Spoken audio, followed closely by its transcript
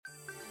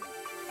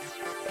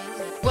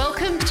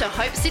Welcome to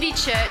Hope City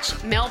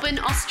Church, Melbourne,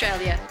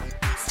 Australia.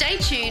 Stay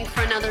tuned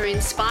for another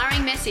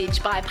inspiring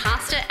message by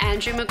Pastor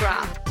Andrew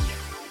McGrath.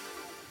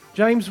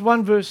 James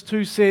 1 verse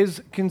 2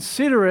 says,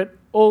 "Consider it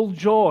all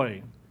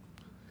joy,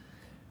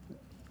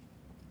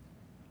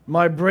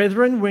 my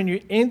brethren, when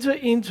you enter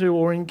into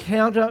or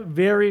encounter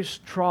various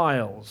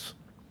trials,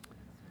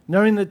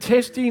 knowing the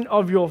testing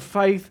of your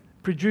faith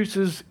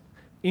produces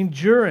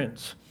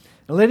endurance.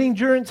 And let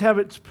endurance have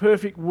its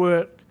perfect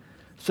work,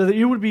 so that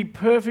you would be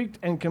perfect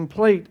and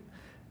complete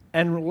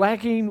and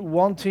lacking,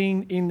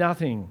 wanting in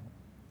nothing."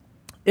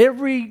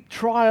 Every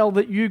trial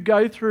that you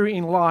go through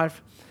in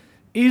life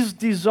is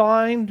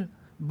designed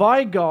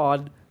by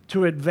God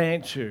to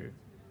advance you.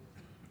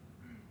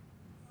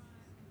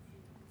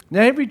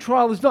 Now, every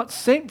trial is not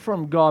sent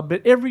from God,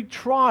 but every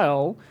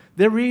trial,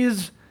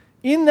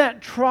 in that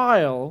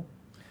trial,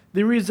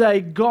 there is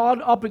a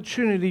God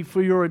opportunity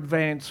for your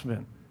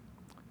advancement.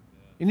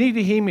 You need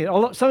to hear me.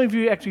 Some of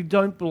you actually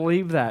don't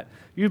believe that.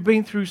 You've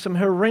been through some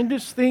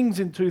horrendous things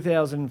in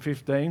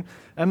 2015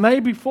 and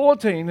maybe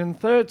 14 and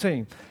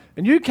 13.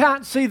 And you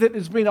can't see that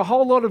there's been a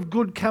whole lot of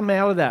good come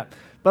out of that.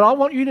 But I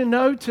want you to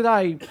know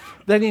today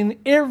that in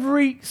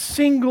every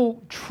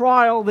single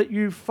trial that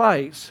you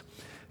face,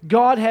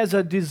 God has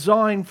a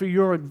design for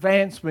your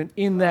advancement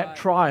in that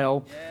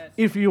trial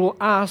if you will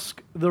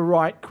ask the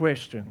right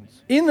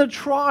questions. In the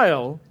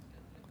trial,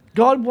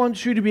 God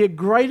wants you to be a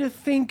greater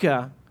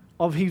thinker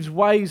of His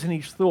ways and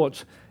His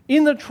thoughts.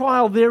 In the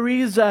trial, there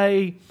is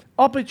an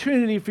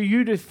opportunity for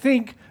you to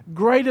think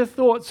greater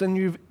thoughts than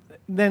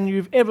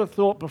you've ever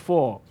thought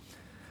before.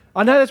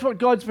 I know that's what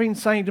God's been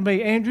saying to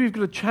me. Andrew, you've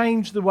got to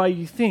change the way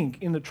you think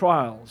in the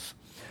trials.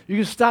 You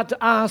can start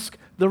to ask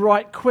the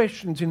right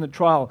questions in the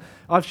trial.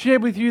 I've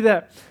shared with you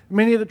that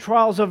many of the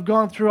trials I've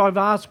gone through, I've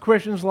asked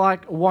questions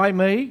like, why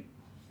me?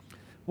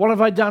 What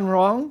have I done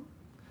wrong?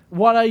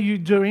 What are you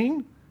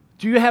doing?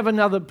 Do you have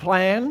another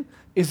plan?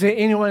 Is there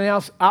anyone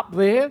else up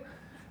there?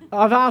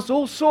 I've asked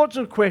all sorts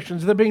of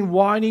questions. They've been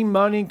whining,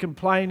 moaning,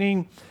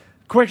 complaining,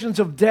 questions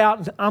of doubt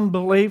and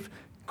unbelief,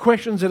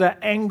 questions that are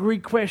angry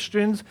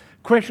questions,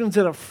 questions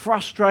that are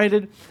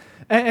frustrated.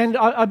 And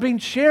I've been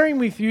sharing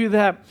with you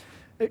that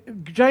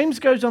James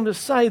goes on to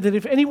say that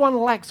if anyone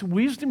lacks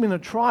wisdom in a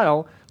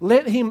trial,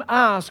 let him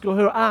ask or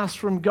her ask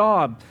from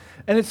God.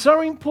 And it's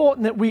so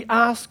important that we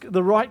ask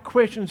the right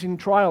questions in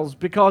trials,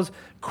 because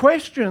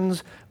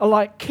questions are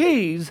like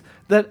keys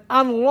that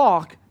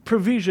unlock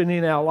provision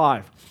in our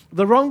life.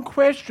 The wrong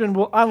question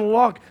will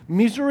unlock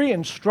misery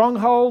and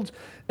strongholds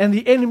and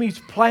the enemy's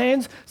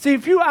plans. See,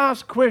 if you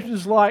ask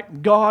questions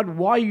like, God,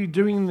 why are you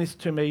doing this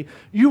to me?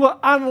 You will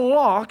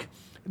unlock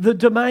the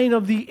domain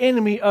of the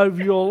enemy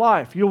over your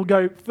life. You'll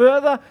go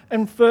further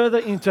and further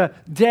into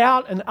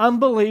doubt and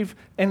unbelief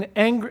and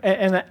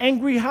an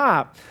angry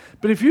heart.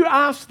 But if you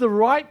ask the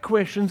right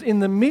questions in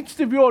the midst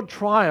of your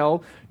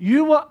trial,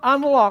 you will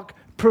unlock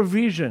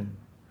provision,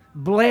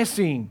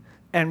 blessing,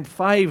 and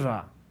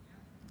favor.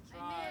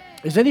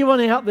 Is anyone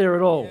out there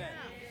at all?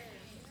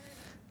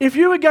 If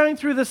you were going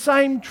through the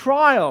same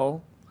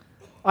trial,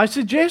 I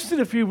suggested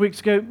a few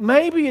weeks ago,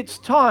 maybe it's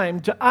time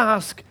to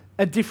ask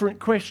a different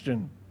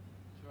question.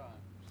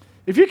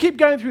 If you keep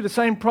going through the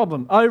same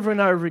problem over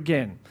and over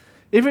again,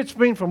 if it's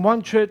been from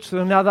one church to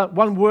another,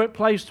 one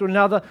workplace to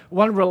another,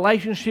 one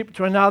relationship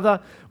to another,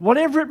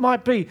 whatever it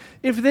might be,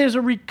 if there's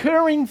a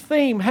recurring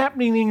theme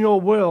happening in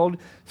your world,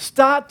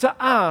 start to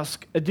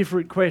ask a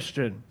different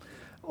question.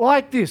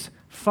 Like this: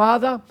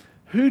 Father,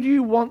 who do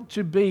you want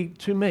to be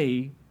to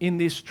me in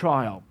this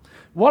trial?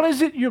 What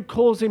is it you're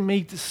causing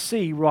me to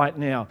see right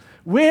now?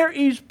 Where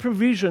is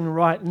provision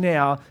right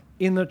now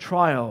in the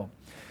trial?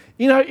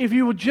 You know, if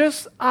you would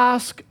just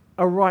ask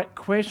a right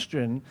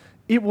question,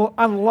 it will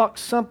unlock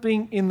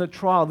something in the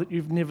trial that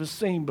you've never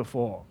seen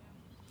before.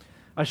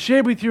 I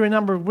shared with you a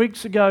number of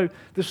weeks ago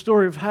the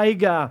story of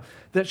Hagar,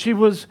 that she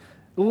was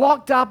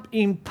locked up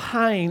in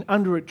pain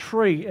under a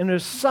tree, and her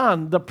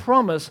son, the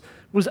promise,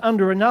 was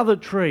under another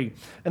tree.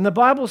 And the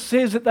Bible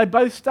says that they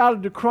both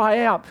started to cry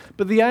out,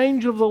 but the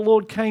angel of the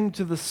Lord came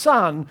to the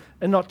son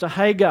and not to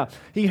Hagar.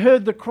 He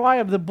heard the cry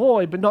of the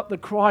boy, but not the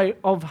cry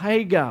of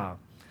Hagar.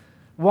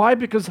 Why?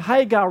 Because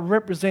Hagar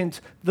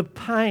represents the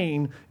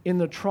pain in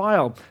the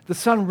trial. The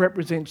son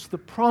represents the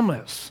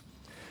promise.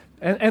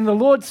 And the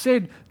Lord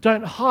said,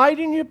 don't hide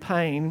in your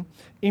pain,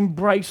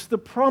 embrace the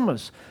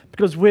promise.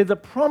 Because where the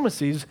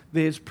promise is,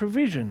 there's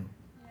provision.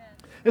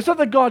 It's not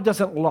that God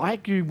doesn't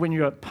like you when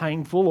you're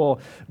painful or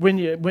when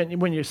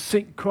you're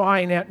sick,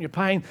 crying out in your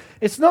pain.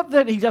 It's not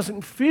that He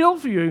doesn't feel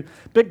for you,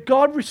 but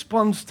God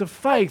responds to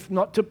faith,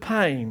 not to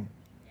pain.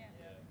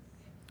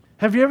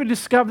 Have you ever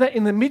discovered that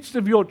in the midst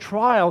of your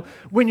trial,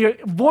 when you're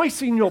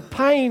voicing your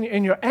pain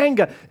and your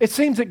anger, it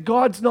seems that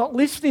God's not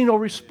listening or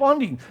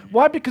responding?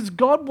 Why? Because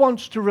God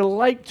wants to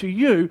relate to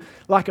you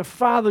like a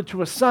father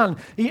to a son.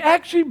 He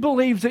actually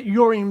believes that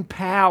you're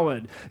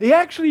empowered. He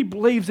actually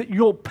believes that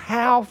you're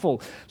powerful.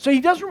 So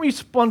He doesn't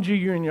respond to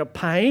you in your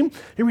pain.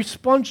 He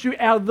responds to you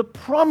out of the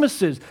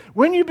promises.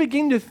 When you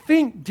begin to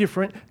think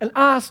different and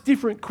ask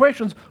different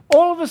questions,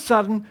 all of a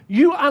sudden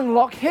you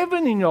unlock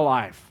heaven in your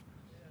life.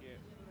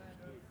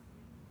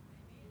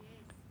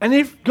 And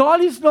if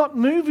God is not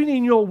moving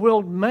in your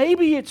world,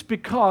 maybe it's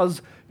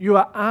because you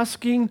are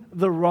asking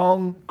the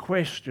wrong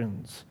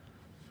questions.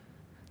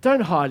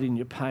 Don't hide in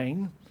your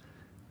pain.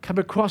 Come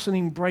across and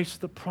embrace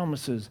the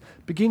promises.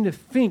 Begin to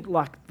think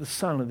like the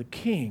son of the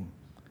king.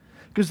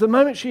 Because the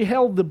moment she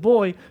held the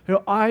boy,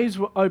 her eyes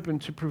were open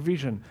to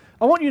provision.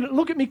 I want you to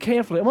look at me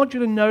carefully. I want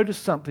you to notice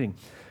something.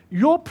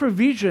 Your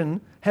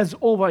provision has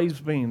always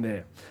been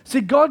there.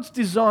 See, God's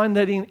designed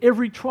that in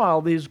every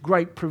trial there's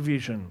great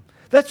provision.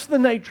 That's the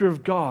nature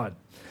of God.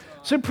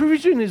 So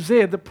provision is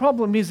there. The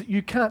problem is that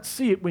you can't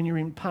see it when you're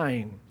in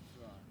pain.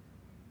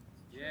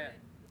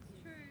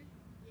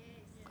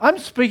 I'm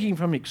speaking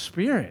from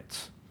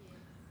experience.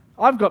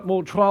 I've got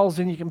more trials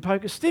than you can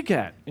poke a stick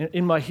at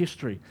in my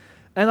history.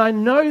 And I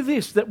know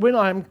this, that when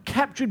I am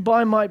captured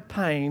by my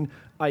pain,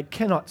 I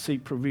cannot see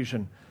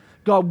provision.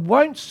 God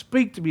won't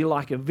speak to me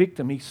like a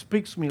victim. He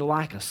speaks to me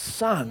like a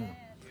son.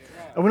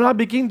 And when I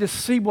begin to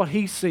see what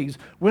he sees,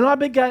 when I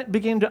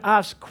begin to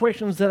ask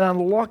questions that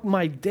unlock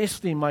my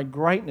destiny, my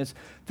greatness,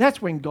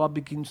 that's when God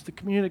begins to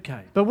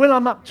communicate. But when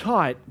I'm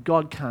uptight,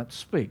 God can't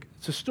speak.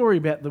 It's a story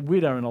about the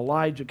widow and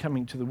Elijah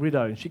coming to the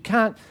widow. And she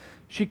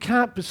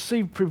can't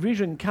perceive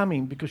provision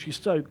coming because she's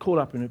so caught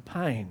up in her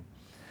pain.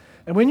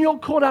 And when you're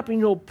caught up in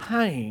your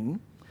pain,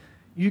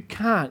 you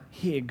can't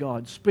hear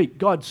God speak.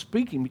 God's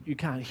speaking, but you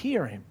can't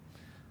hear him.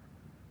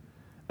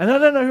 And I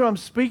don't know who I'm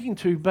speaking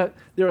to, but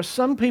there are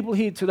some people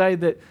here today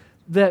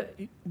that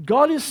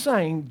God is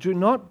saying, do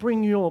not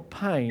bring your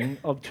pain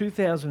of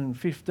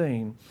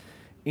 2015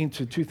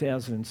 into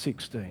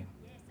 2016.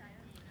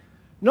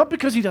 Not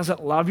because he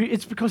doesn't love you,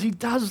 it's because he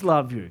does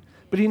love you.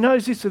 But he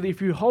knows this, that if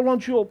you hold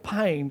on to your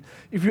pain,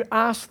 if you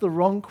ask the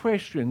wrong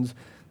questions,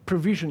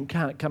 provision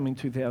can't come in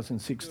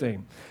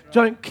 2016.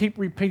 Don't keep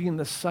repeating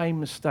the same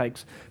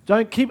mistakes.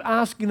 Don't keep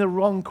asking the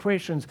wrong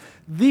questions.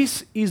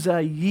 This is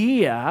a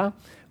year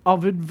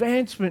of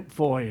advancement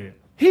for you.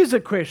 Here's a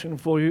question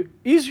for you.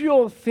 Is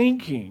your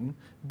thinking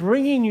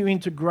bringing you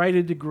into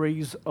greater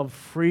degrees of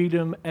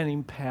freedom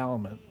and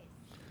empowerment?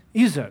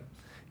 Is it?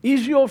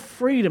 Is your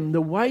freedom,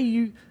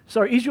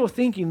 is your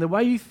thinking, the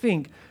way you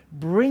think,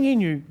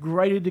 bringing you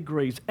greater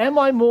degrees? Am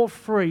I more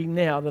free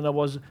now than I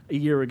was a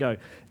year ago?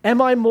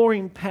 Am I more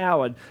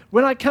empowered?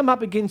 When I come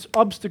up against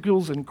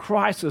obstacles and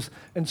crisis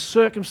and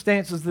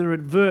circumstances that are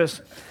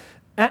adverse,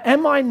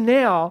 am I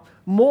now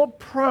more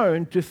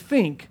prone to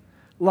think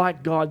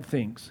like God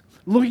thinks?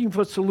 Looking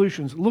for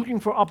solutions, looking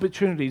for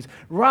opportunities,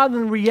 rather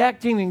than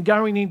reacting and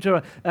going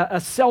into a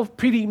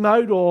self-pity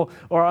mode or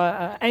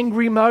an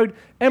angry mode.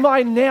 Am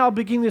I now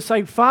beginning to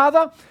say,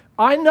 Father,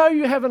 I know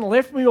you haven't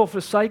left me or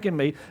forsaken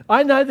me.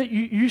 I know that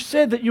you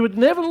said that you would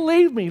never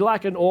leave me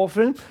like an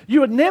orphan. You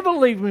would never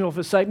leave me or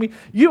forsake me.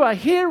 You are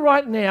here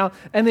right now,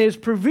 and there's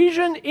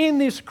provision in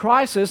this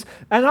crisis.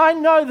 And I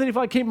know that if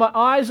I keep my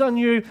eyes on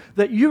you,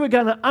 that you are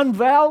going to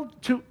unveil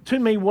to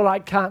me what I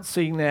can't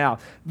see now.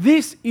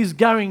 This is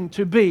going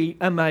to be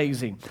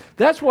amazing.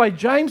 That's why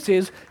James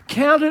says,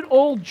 count it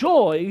all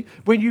joy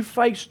when you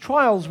face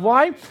trials.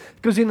 Why?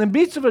 Because in the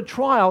midst of a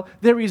trial,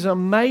 there is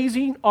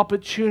amazing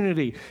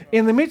opportunity.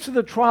 In the midst of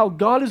the trial,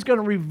 God is going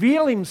to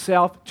reveal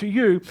himself to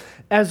you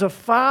as a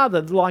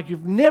father like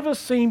you've never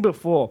seen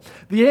before.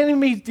 The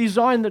enemy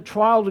designed the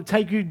trial to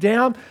take you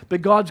down,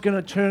 but God's going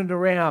to turn it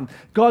around.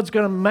 God's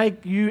going to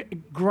make you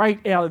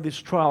great out of this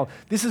trial.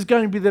 This is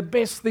going to be the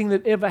best thing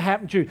that ever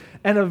happened to you.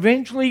 And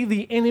eventually,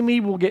 the enemy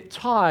will get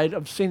tired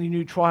of sending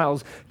you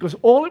trials, because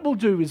all it will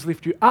do is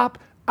lift you up,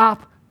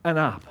 up, and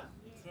up.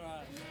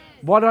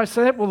 Why do I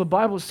say that? Well, the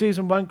Bible says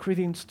in 1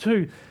 Corinthians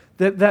 2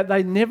 that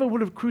they never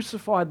would have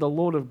crucified the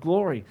Lord of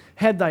glory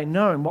had they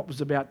known what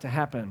was about to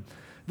happen.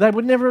 They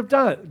would never have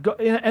done it.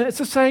 And it's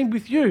the same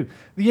with you.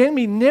 The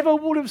enemy never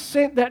would have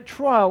sent that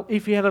trial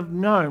if he had have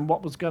known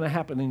what was going to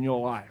happen in your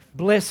life.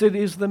 Blessed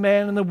is the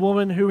man and the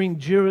woman who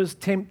endures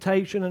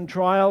temptation and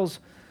trials,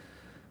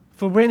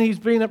 for when he's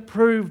been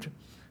approved,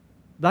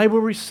 they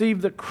will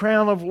receive the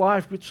crown of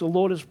life which the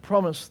Lord has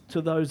promised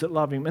to those that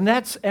love him. And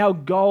that's our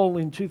goal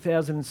in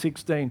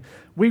 2016.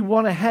 We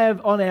want to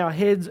have on our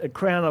heads a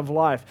crown of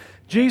life.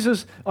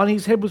 Jesus, on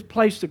his head was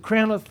placed a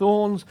crown of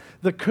thorns,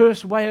 the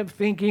cursed way of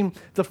thinking,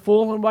 the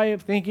fallen way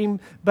of thinking.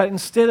 But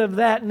instead of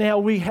that, now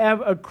we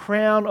have a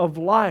crown of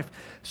life.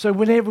 So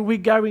whenever we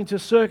go into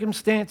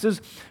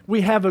circumstances,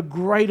 we have a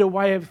greater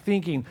way of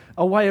thinking,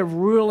 a way of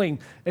ruling.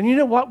 And you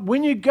know what?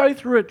 When you go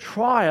through a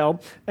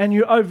trial and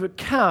you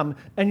overcome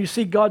and you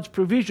see God's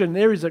provision,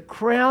 there is a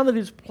crown that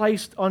is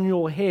placed on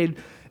your head,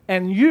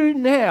 and you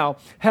now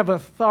have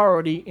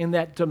authority in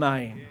that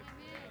domain.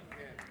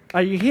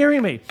 Are you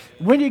hearing me?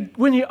 When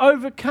you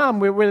overcome,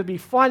 whether it be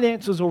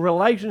finances or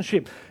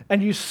relationship,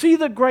 and you see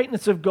the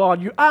greatness of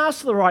God, you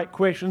ask the right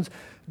questions,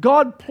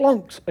 God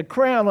plonks a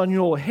crown on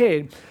your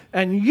head,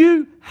 and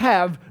you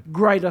have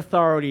great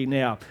authority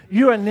now.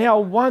 You are now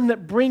one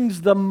that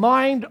brings the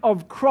mind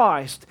of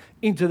Christ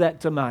into that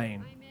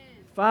domain. Amen.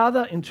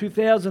 Father, in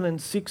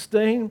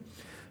 2016,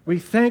 we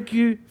thank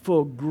you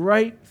for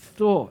great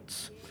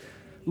thoughts.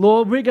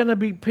 Lord, we're going to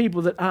be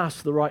people that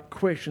ask the right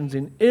questions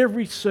in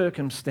every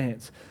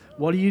circumstance.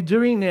 What are you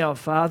doing now,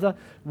 Father?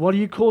 What are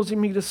you causing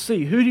me to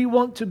see? Who do you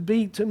want to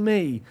be to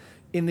me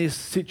in this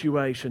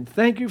situation?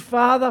 Thank you,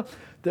 Father,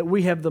 that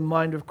we have the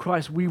mind of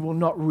Christ. We will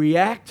not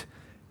react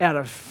out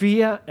of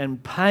fear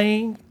and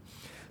pain,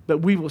 but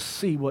we will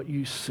see what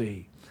you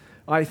see.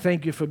 I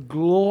thank you for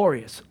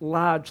glorious,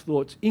 large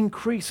thoughts.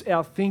 Increase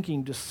our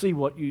thinking to see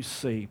what you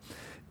see.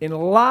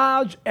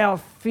 Enlarge our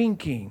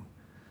thinking,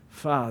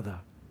 Father.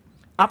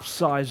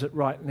 Upsize it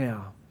right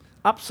now.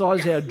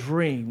 Upsize our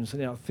dreams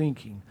and our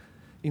thinking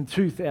in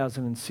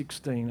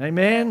 2016. Amen?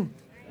 Amen.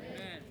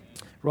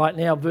 Right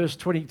now, verse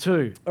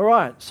 22. All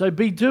right, so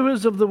be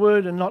doers of the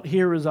word and not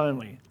hearers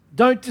only.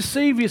 Don't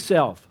deceive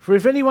yourself, for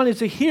if anyone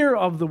is a hearer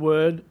of the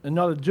word and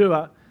not a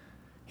doer,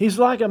 he's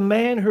like a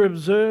man who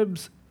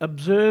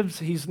observes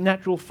his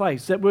natural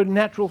face. That word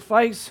natural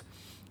face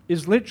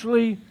is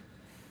literally,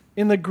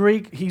 in the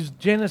Greek, his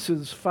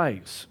Genesis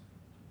face,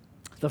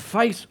 the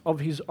face of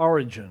his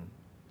origin.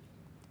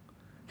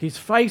 His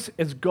face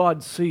as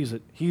God sees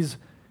it, his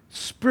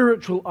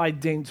spiritual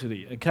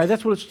identity. Okay,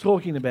 that's what it's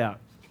talking about.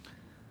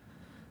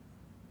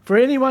 For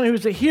anyone who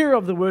is a hearer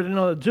of the word and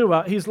not a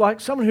doer, he's like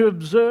someone who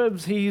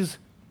observes his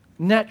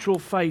natural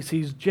face,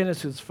 his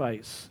Genesis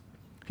face.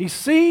 He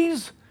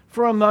sees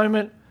for a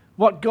moment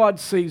what God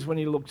sees when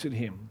he looks at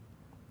him.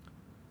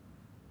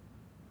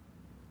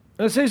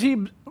 And it says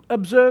he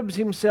observes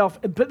himself,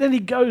 but then he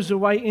goes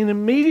away and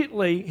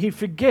immediately he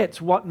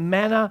forgets what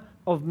manner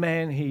of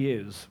man he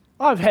is.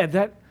 I've had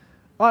that.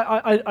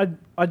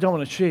 I don't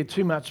want to share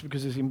too much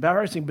because it's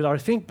embarrassing, but I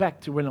think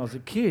back to when I was a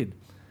kid,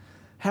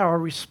 how I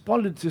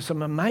responded to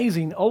some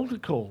amazing altar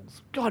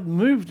calls. God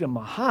moved in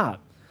my heart.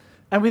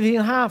 And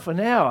within half an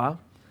hour,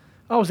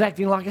 I was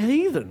acting like a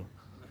heathen.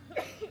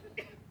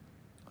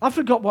 I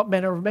forgot what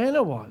manner of man I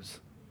was.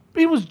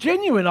 But it was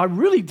genuine. I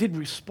really did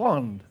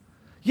respond.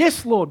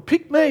 Yes, Lord,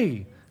 pick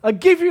me. I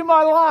give you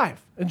my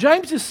life. And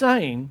James is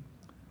saying,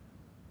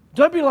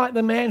 don't be like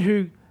the man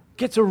who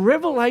gets a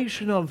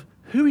revelation of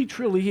who he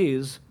truly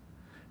is,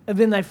 and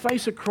then they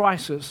face a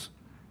crisis,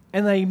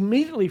 and they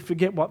immediately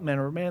forget what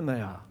manner of man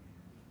they are.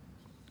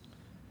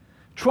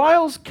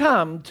 Trials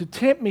come to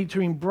tempt me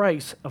to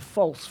embrace a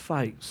false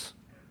face,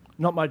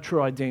 not my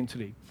true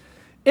identity.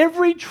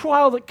 Every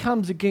trial that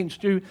comes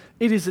against you,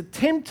 it is a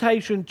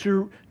temptation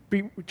to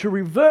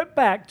revert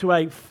back to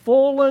a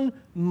fallen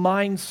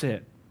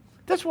mindset.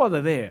 That's why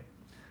they're there.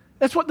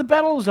 That's what the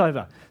battle is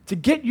over, to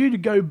get you to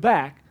go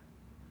back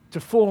to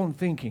fallen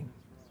thinking.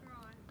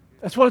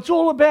 That's what it's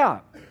all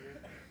about.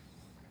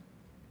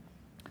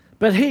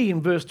 But he,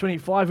 in verse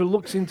 25, who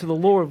looks into the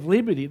law of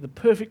liberty, the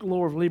perfect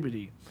law of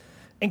liberty,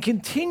 and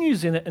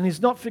continues in it and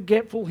is not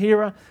forgetful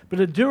hearer, but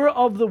a doer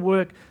of the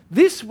work,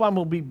 this one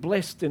will be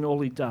blessed in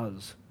all he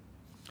does.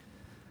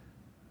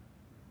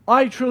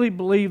 I truly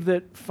believe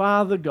that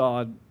Father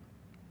God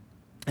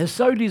has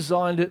so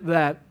designed it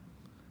that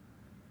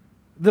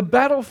the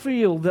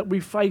battlefield that we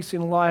face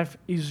in life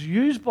is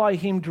used by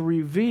him to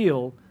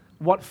reveal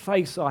what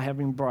face I have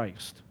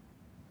embraced.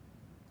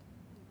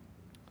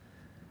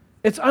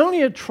 It's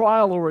only a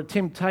trial or a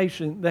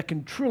temptation that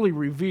can truly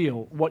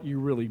reveal what you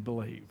really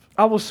believe.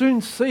 I will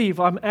soon see if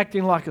I'm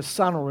acting like a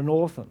son or an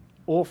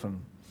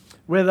orphan,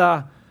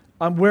 whether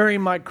I'm wearing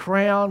my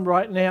crown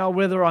right now,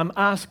 whether I'm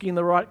asking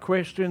the right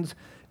questions.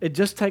 It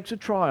just takes a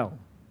trial.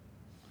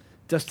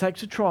 Just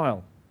takes a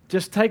trial.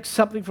 Just takes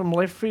something from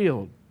left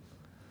field.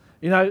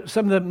 You know,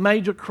 some of the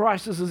major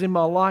crises in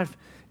my life,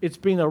 it's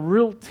been a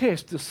real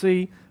test to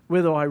see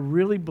whether I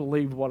really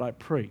believe what I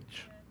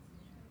preach.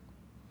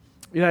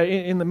 You know,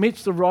 in the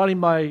midst of writing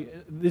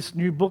this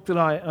new book that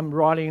I am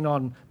writing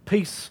on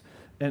peace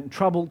and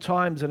troubled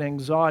times and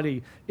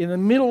anxiety, in the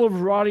middle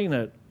of writing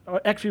it,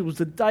 actually it was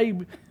the day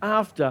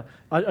after,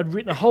 I'd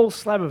written a whole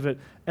slab of it,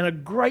 and a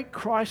great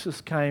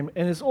crisis came,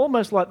 and it's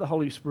almost like the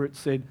Holy Spirit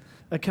said,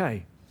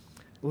 okay,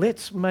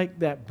 let's make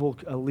that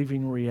book a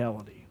living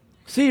reality.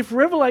 See, if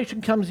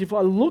revelation comes, if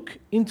I look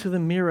into the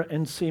mirror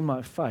and see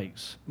my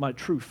face, my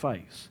true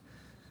face,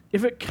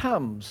 if it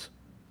comes,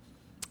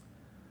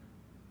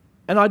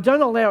 and I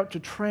don't allow it to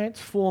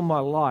transform my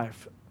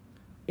life,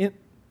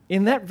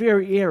 in that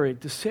very area,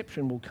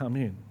 deception will come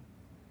in.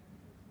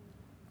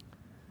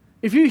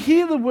 If you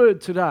hear the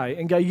word today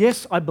and go,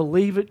 yes, I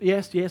believe it,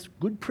 yes,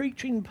 good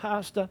preaching,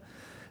 pastor,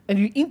 and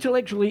you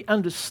intellectually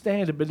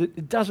understand it, but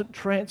it doesn't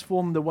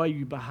transform the way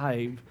you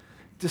behave,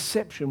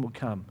 deception will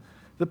come.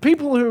 The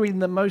people who are in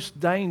the most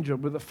danger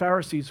were the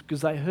Pharisees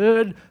because they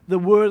heard the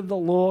word of the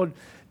Lord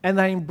and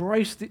they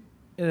embraced it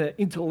in an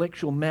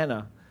intellectual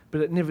manner,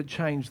 but it never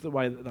changed the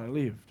way that they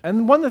lived.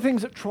 And one of the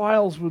things that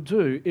trials will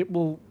do, it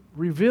will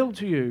reveal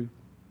to you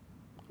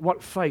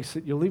what face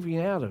that you're living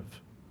out of.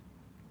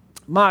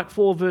 Mark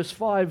 4 verse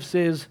 5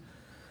 says,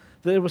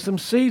 there were some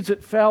seeds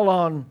that fell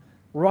on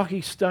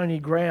rocky, stony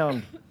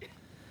ground.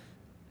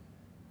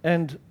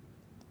 And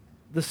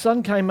the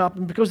sun came up,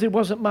 and because there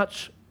wasn't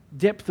much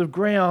depth of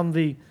ground,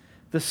 the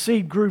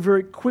seed grew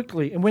very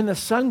quickly. And when the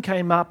sun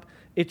came up,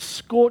 it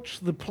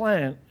scorched the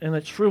plant and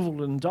it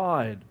shriveled and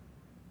died.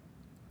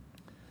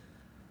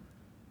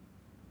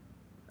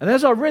 And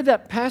as I read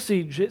that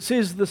passage, it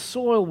says the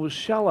soil was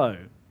shallow.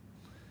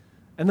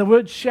 And the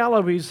word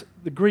shallow is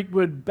the Greek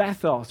word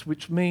bathos,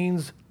 which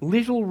means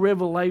little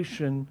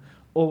revelation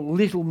or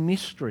little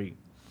mystery.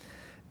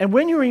 And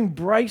when you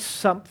embrace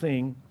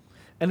something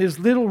and there's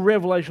little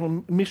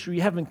revelation or mystery,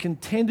 you haven't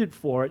contended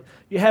for it,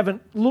 you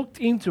haven't looked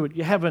into it,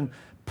 you haven't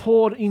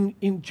poured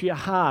into your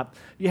heart,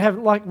 you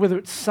haven't, like whether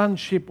it's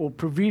sonship or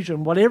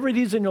provision, whatever it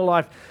is in your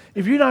life,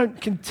 if you don't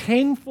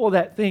contend for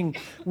that thing,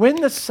 when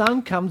the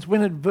sun comes,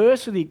 when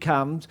adversity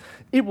comes,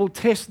 it will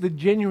test the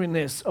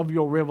genuineness of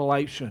your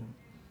revelation.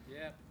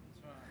 Yeah,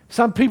 that's right.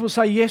 Some people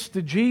say yes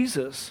to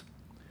Jesus,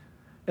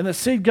 and the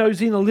seed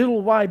goes in a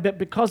little way, but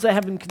because they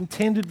haven't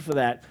contended for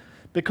that,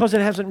 because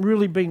it hasn't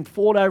really been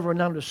fought over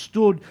and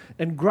understood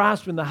and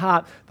grasped in the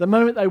heart, the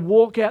moment they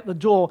walk out the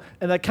door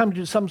and they come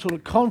to some sort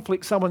of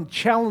conflict, someone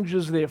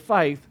challenges their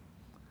faith,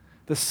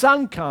 the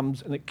sun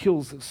comes and it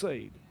kills the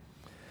seed.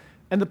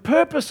 And the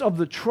purpose of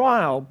the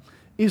trial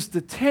is to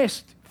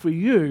test for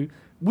you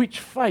which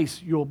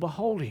face you're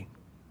beholding.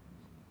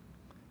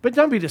 But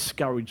don't be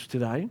discouraged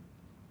today.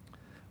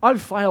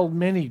 I've failed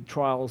many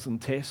trials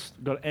and tests,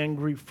 got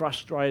angry,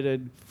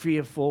 frustrated,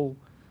 fearful.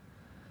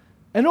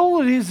 And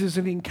all it is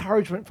an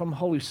encouragement from the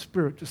Holy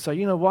Spirit to say,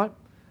 you know what?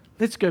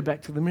 Let's go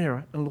back to the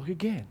mirror and look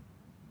again.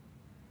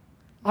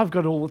 I've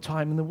got all the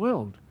time in the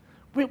world.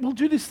 We'll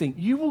do this thing.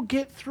 You will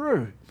get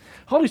through.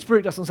 Holy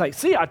Spirit doesn't say,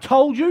 see, I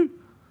told you.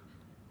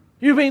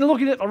 You've been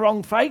looking at the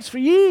wrong face for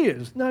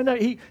years. No,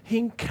 he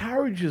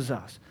encourages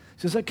us.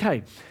 He says,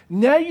 okay,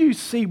 now you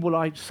see what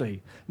I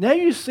see. Now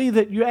you see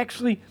that you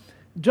actually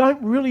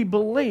don't really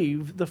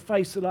believe the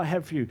face that I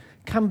have for you.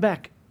 Come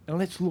back and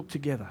let's look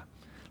together.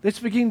 Let's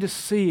begin to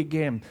see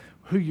again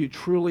who you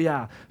truly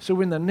are. So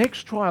when the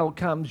next trial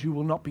comes, you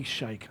will not be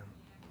shaken.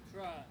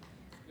 That's right.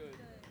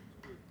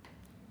 Good.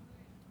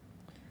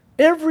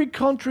 Every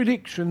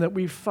contradiction that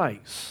we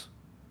face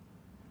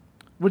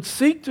would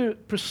seek to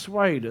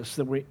persuade us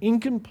that we're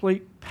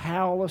incomplete,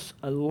 powerless,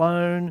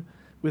 alone,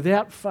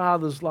 without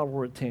Father's love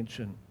or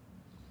attention.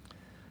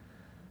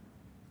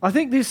 I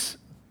think this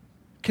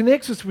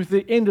connects us with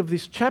the end of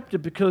this chapter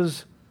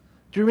because,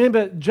 do you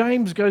remember,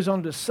 James goes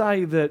on to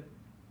say that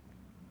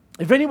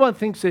if anyone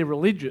thinks they're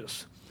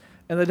religious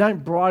and they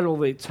don't bridle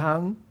their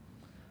tongue,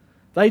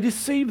 they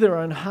deceive their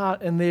own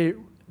heart and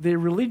their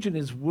religion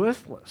is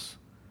worthless.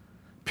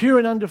 Pure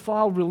and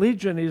undefiled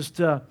religion is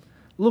to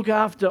look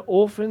after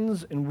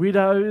orphans and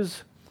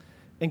widows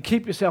and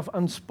keep yourself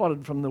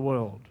unspotted from the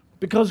world.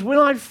 Because when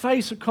I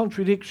face a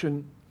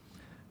contradiction,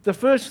 the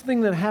first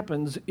thing that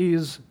happens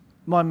is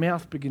my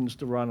mouth begins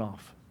to run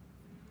off.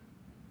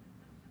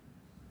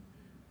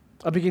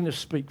 I begin to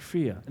speak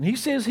fear. And he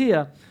says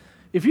here,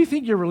 if you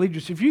think you're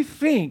religious, if you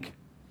think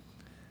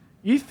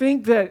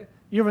that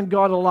you and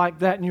God are like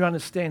that and you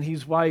understand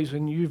his ways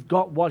and you've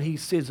got what he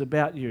says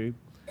about you,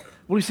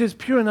 well, he says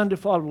pure and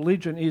undefiled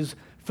religion is,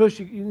 first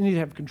you need to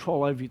have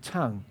control over your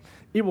tongue.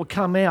 It will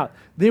come out.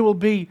 There will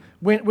be,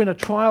 when a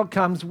trial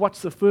comes,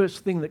 what's the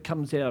first thing that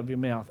comes out of your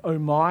mouth? Oh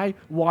my,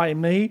 why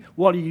me?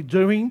 What are you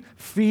doing?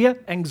 Fear,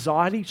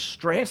 anxiety,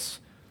 stress,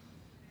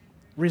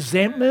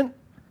 resentment,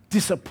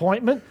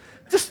 disappointment.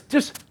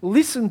 Just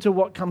listen to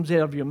what comes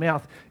out of your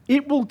mouth.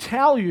 It will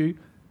tell you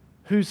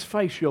whose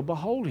face you're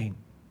beholding.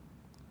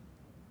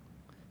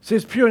 It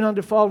says pure and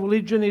undefiled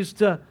religion is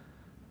to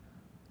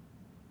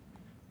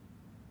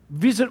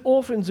visit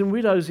orphans and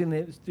widows in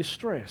their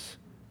distress.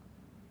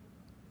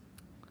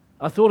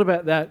 I thought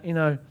about that,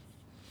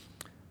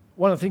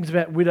 one of the things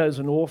about widows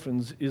and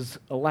orphans is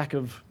a lack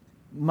of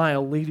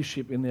male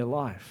leadership in their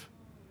life.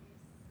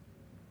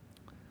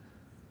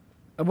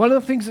 And one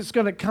of the things that's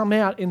going to come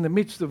out in the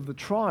midst of the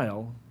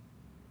trial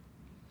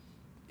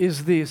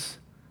is this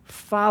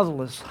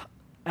fatherless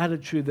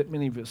attitude that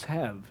many of us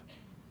have,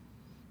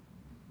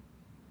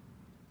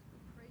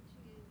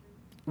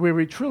 where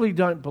we truly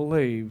don't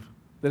believe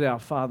that our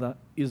Father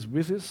is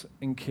with us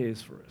and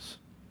cares for us.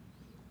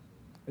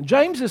 And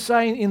James is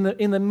saying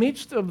in the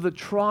midst of the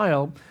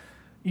trial,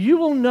 you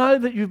will know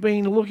that you've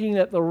been looking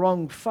at the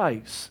wrong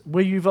face,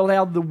 where you've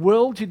allowed the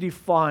world to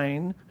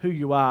define who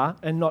you are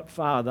and not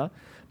Father,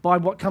 by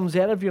what comes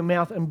out of your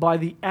mouth and by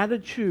the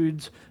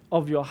attitudes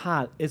of your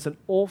heart. It's an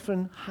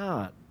orphan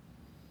heart.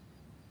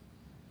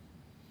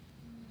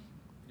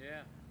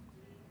 Yeah.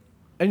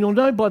 And you'll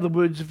know by the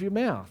words of your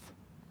mouth.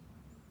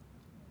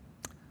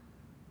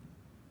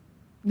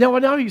 Now, I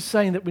know he's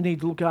saying that we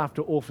need to look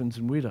after orphans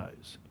and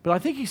widows, but I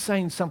think he's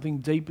saying something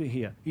deeper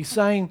here. He's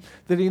saying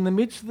that in the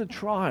midst of the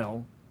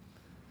trial,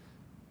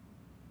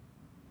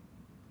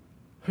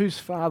 who's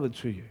Father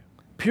to you?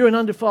 Pure and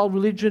undefiled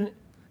religion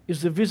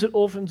is to visit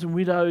orphans and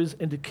widows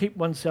and to keep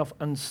oneself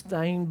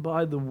unstained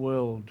by the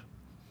world.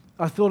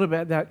 I thought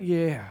about that,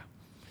 yeah.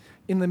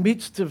 In the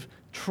midst of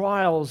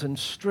trials and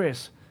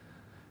stress,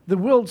 the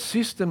world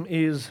system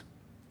is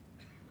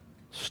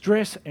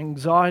stress,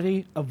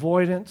 anxiety,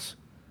 avoidance,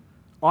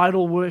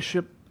 idol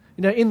worship.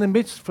 In the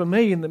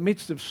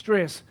midst of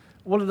stress,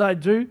 what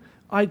do?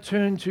 I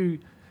turn to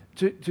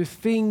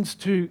things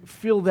to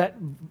fill that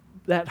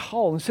that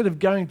hole. Instead of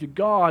going to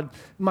God,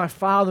 my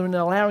Father, and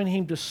allowing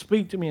Him to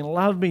speak to me and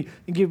love me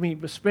and give me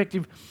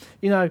perspective,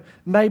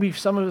 maybe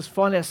some of us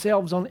find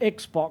ourselves on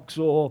Xbox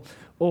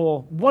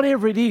or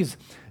whatever it is.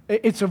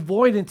 It's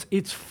avoidance.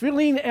 It's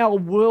filling our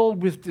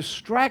world with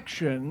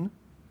distraction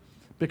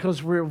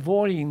because we're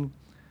avoiding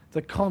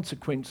the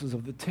consequences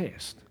of the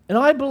test. And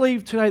I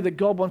believe today that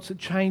God wants to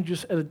change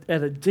us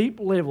at a deep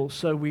level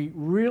so we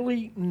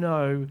really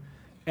know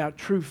our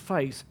true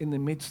face in the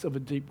midst of a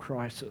deep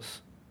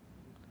crisis.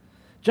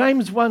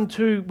 James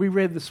 1:2 we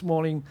read this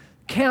morning,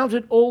 count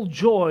it all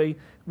joy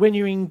when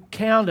you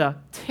encounter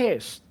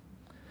tests,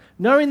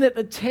 knowing that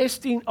the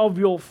testing of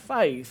your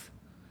faith,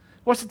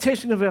 what's the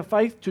testing of our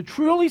faith? To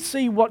truly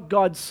see what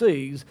God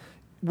sees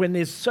when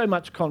there's so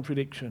much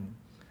contradiction.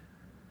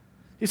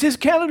 He says,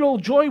 count it all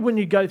joy when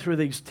you go through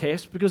these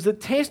tests because the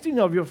testing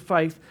of your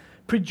faith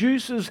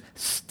produces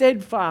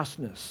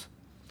steadfastness.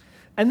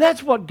 And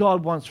that's what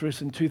God wants for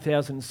us in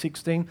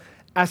 2016,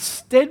 a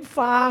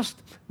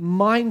steadfast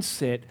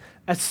mindset,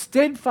 a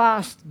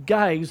steadfast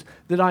gaze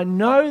that I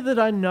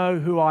know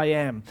who I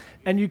am.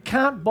 And you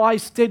can't buy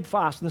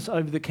steadfastness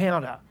over the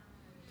counter.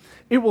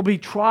 It will be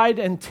tried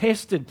and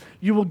tested.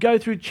 You will go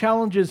through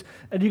challenges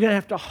and you're going to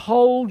have to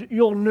hold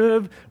your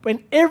nerve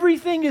when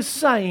everything is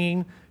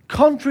saying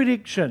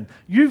contradiction.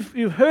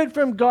 You've heard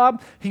from God.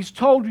 He's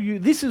told you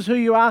this is who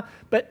you are,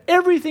 but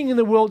everything in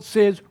the world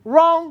says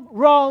wrong,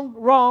 wrong,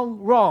 wrong,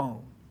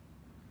 wrong.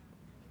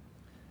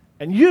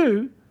 And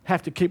you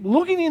have to keep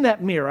looking in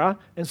that mirror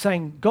and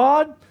saying,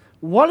 God,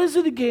 what is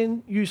it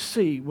again you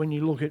see when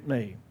you look at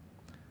me?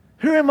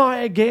 Who am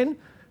I again?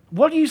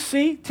 What do you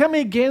see? Tell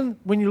me again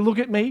when you look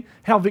at me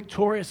how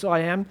victorious I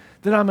am,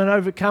 that I'm an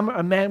overcomer,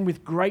 a man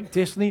with great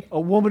destiny, a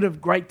woman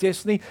of great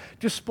destiny,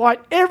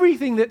 despite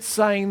everything that's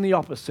saying the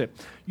opposite.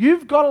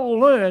 You've got to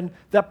learn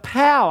the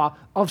power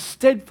of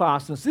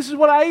steadfastness. This is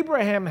what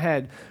Abraham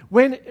had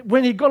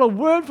when he got a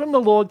word from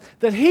the Lord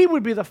that he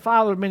would be the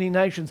father of many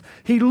nations.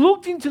 He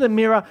looked into the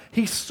mirror,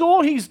 he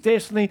saw his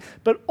destiny,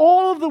 but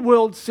all of the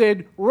world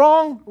said,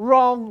 wrong,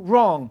 wrong,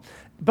 wrong.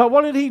 But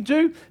what did he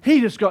do? He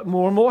just got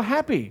more and more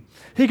happy.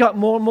 He got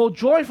more and more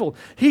joyful.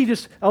 He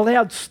just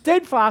allowed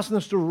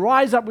steadfastness to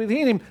rise up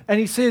within him. And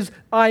he says,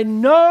 I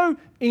know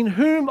in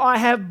whom I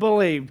have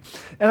believed.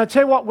 And I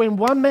tell you what, when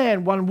one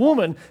man, one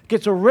woman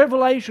gets a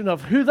revelation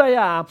of who they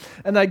are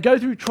and they go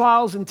through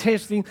trials and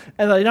testing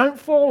and they don't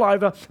fall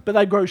over, but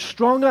they grow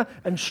stronger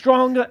and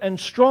stronger and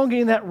stronger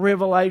in that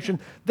revelation,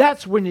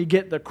 that's when you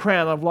get the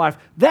crown of life.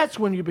 That's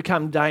when you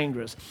become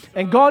dangerous.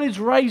 And God is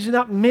raising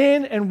up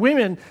men and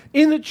women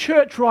in the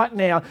church right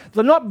now.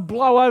 They're not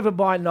blow over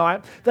by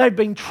night. They've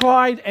been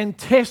tried and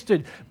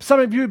tested. Some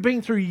of you have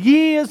been through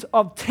years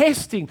of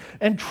testing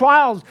and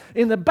trials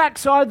in the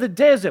backside of the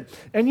desert,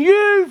 and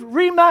you've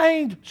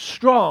remained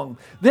strong.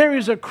 There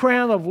is a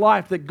crown of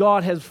life that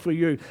God has for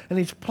you, and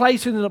He's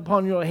placing it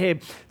upon your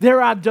head.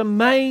 There are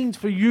domains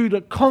for you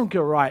to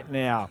conquer right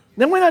now.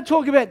 Now, when I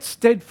talk about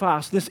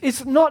steadfastness,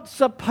 it's not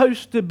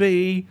supposed to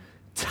be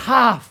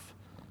tough.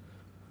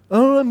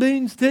 Oh, I'm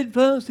being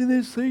steadfast in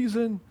this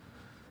season.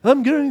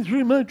 I'm going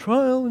through my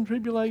trial and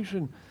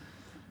tribulation.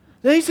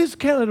 Now, He says,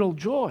 count it all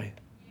joy.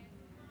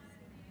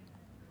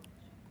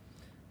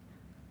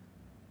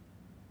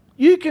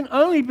 You can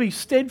only be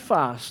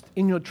steadfast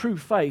in your true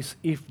faith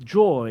if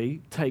joy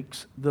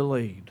takes the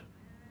lead.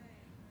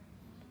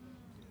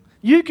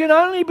 You can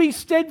only be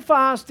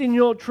steadfast in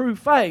your true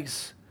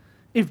faith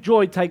if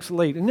joy takes the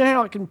lead. And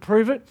now I can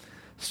prove it.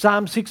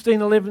 Psalm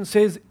 16:11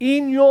 says,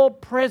 in your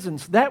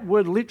presence. That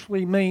word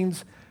literally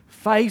means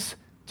face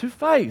to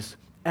face,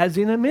 as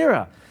in a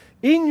mirror.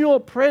 In your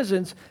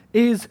presence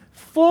is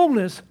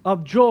fullness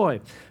of joy.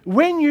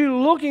 When you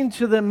look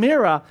into the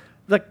mirror,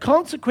 the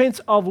consequence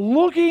of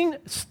looking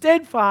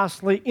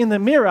steadfastly in the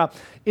mirror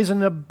is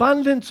an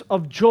abundance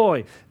of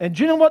joy. And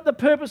do you know what the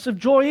purpose of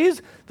joy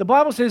is? The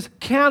Bible says,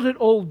 count it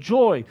all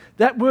joy.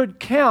 That word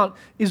count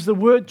is the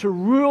word to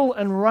rule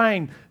and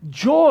reign.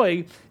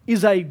 Joy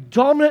is a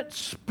dominant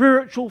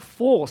spiritual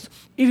force.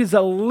 It is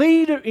a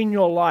leader in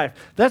your life.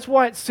 That's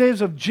why it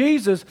says of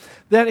Jesus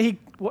that he,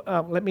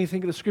 let me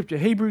think of the scripture,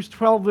 Hebrews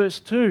 12 verse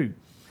 2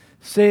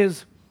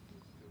 says,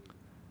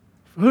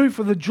 who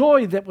for the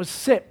joy that was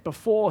set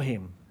before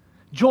him,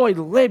 joy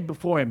led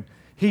before him.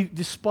 He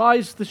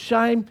despised the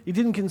shame, he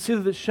didn't consider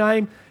the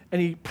shame,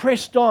 and he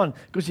pressed on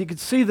because he could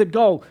see the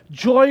goal.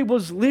 Joy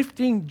was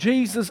lifting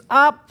Jesus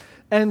up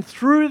and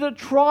through the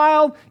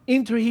trial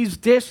into his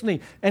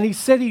destiny. And he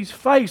set his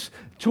face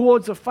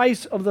towards the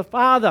face of the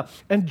Father.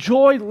 And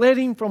joy led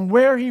him from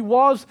where he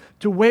was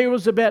to where he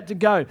was about to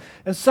go.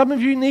 And some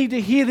of you need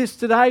to hear this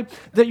today,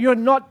 that you're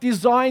not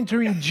designed to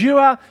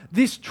endure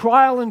this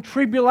trial and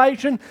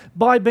tribulation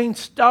by being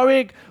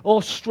stoic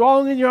or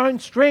strong in your own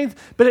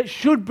strength, but it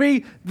should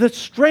be the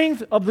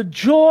strength of the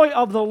joy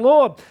of the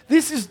Lord.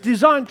 This is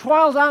designed,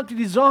 trials aren't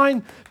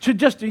designed to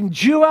just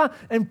endure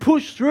and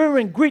push through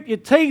and grit your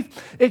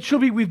teeth. It should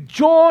be with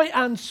joy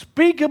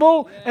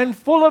unspeakable and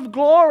full of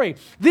glory.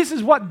 This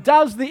is what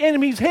does towards the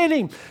enemy's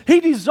heading. He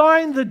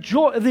designed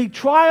the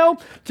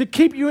trial to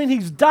keep you in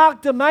his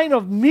dark domain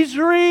of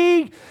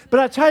misery. But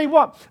I tell you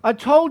what, I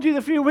told you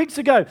a few weeks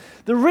ago,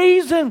 the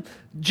reason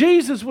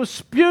Jesus was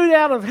spewed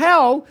out of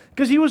hell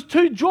because he was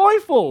too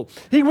joyful.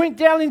 He went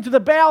down into the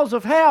bowels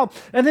of hell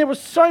and there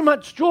was so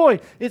much joy.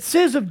 It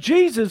says of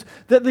Jesus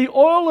that the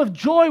oil of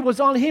joy was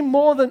on him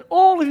more than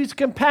all of his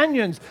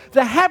companions,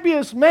 the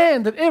happiest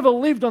man that ever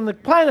lived on the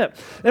planet.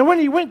 And when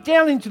he went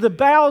down into the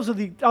bowels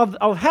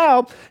of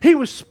hell, he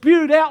was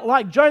spewed out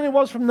like Jonah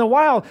was from the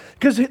whale,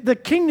 because the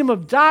kingdom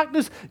of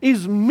darkness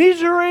is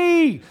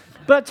misery.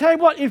 But I tell you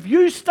what, if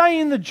you stay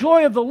in the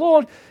joy of the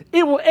Lord,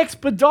 it will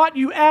expedite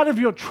you out of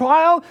your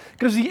trial,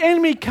 because the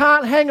enemy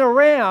can't hang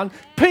around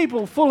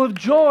people full of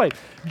joy.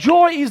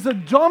 Joy is the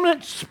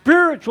dominant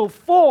spiritual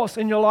force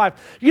in your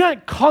life. You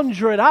don't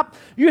conjure it up.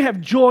 You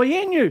have joy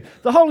in you.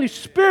 The Holy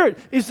Spirit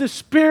is the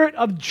spirit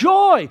of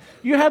joy.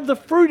 You have the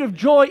fruit of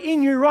joy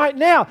in you right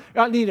now. I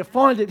don't need to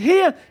find it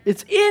here.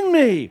 It's in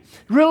me.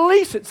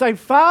 Release it. Say,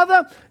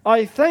 Father,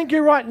 I thank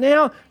you right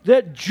now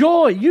that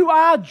joy, you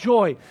are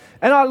joy.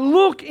 And I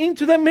look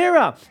into the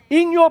mirror.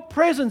 In your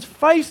presence,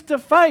 face to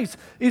face,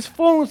 is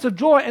fullness of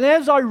joy. And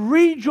as I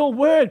read your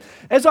word,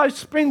 as I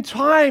spend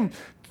time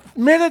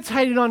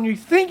meditating on you,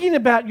 thinking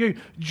about you,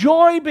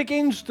 joy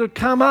begins to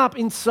come up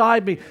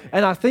inside me.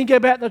 And I think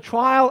about the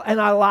trial and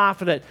I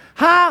laugh at it.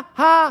 Ha,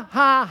 ha,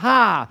 ha,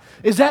 ha.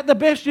 Is that the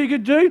best you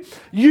could do?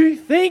 You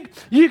think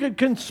you could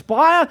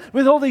conspire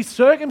with all these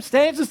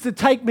circumstances to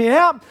take me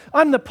out?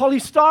 I'm the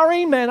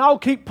polystyrene man. I'll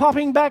keep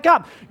popping back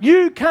up.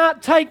 You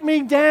can't take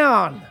me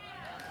down.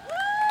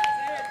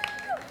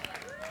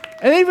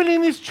 And even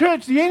in this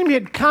church, the enemy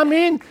had come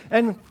in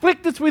and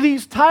flicked us with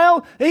his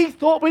tail. He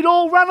thought we'd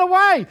all run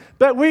away.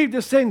 But we've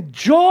just said,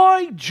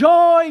 joy,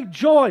 joy,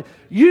 joy.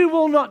 You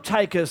will not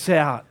take us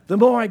out. The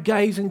more I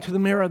gaze into the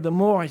mirror, the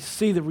more I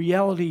see the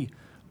reality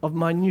of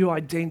my new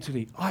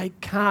identity. I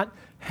can't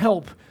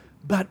help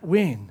but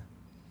win.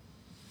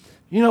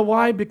 You know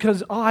why?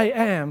 Because I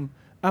am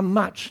a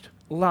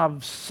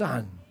much-loved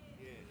son.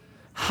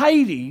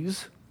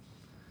 Hades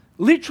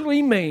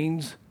literally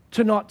means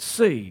to not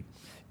see.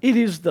 It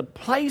is the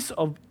place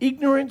of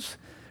ignorance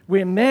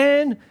where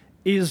man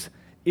is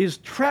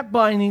trapped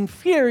by an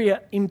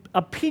inferior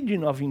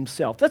opinion of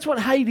himself. That's what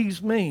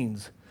Hades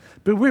means.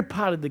 But we're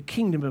part of the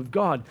kingdom of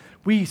God.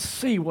 We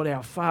see what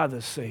our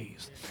Father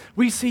sees.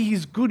 We see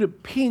his good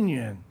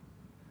opinion.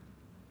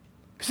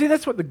 See,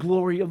 that's what the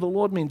glory of the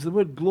Lord means. The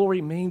word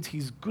glory means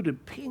his good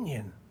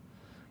opinion.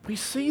 We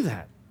see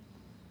that.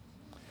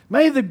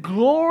 May the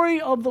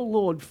glory of the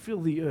Lord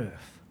fill the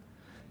earth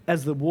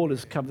as the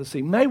waters cover the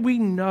sea. May we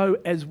know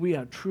as we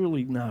are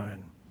truly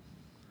known.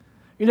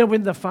 You know,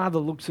 when the Father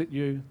looks at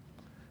you,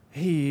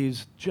 he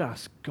is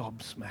just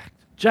gobsmacked.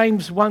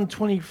 James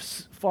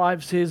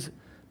 1:25 says,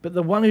 but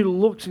the one who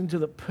looks into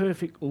the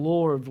perfect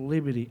law of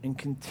liberty and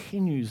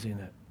continues in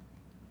it.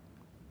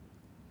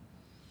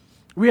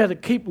 We are to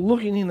keep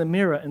looking in the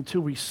mirror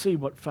until we see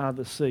what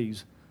Father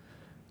sees.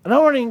 And I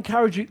want to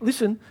encourage you,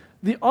 listen,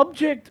 the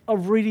object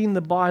of reading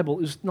the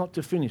Bible is not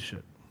to finish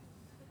it.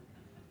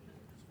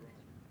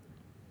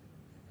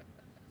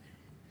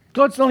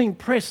 God's not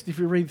impressed if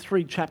you read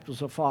 3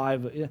 chapters or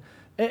 5.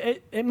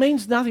 It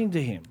means nothing to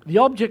him. The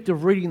object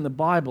of reading the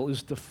Bible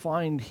is to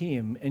find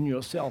him and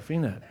yourself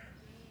in it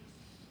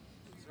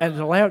and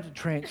allow it to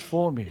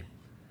transform you.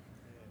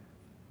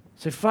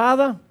 Say,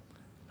 Father,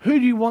 who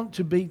do you want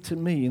to be to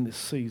me in this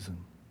season?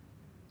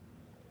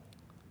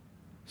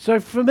 So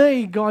for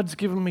me, God's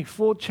given me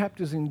 4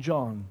 chapters in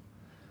John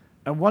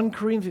and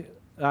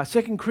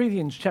 2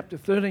 Corinthians chapter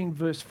 13,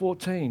 verse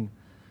 14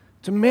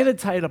 to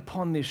meditate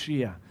upon this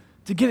year.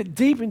 To get it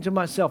deep into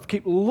myself,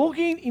 keep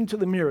looking into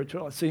the mirror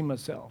till I see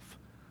myself.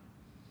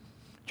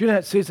 Do you know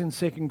it says in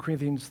 2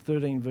 Corinthians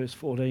 13, verse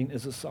 14,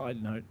 as a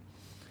side note,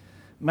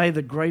 may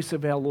the grace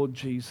of our Lord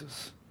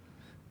Jesus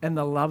and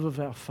the love of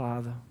our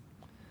Father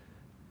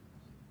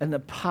and the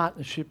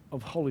partnership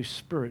of Holy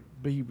Spirit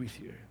be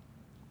with you.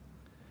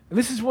 And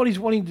this is what he's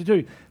wanting to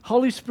do.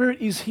 Holy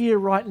Spirit is here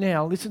right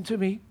now, listen to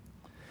me,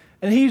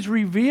 and he's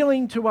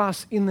revealing to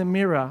us in the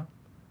mirror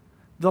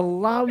the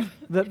love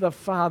that the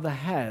Father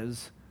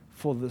has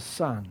for the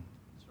Son.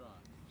 That's right.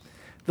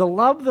 The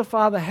love the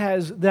Father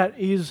has that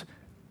is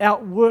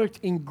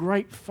outworked in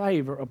great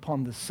favor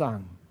upon the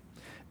Son.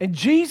 And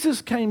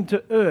Jesus came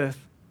to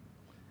earth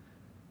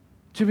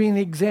to be an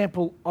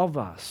example of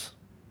us,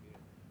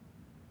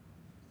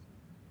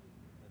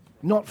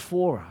 not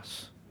for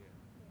us.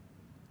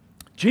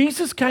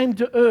 Jesus came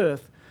to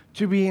earth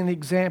to be an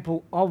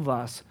example of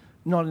us,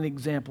 not an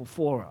example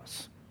for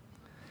us.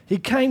 He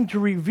came to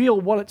reveal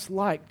what it's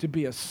like to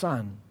be a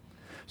son.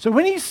 So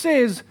when he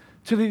says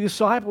to the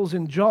disciples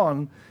in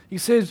John, he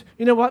says,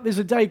 you know what, there's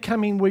a day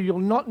coming where you'll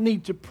not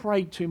need to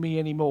pray to me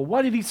anymore.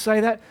 Why did he say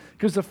that?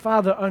 Because the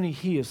Father only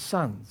hears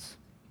sons.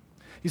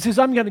 He says,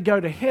 I'm going to go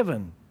to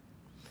heaven,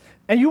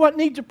 and you won't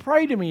need to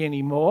pray to me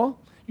anymore.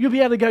 You'll be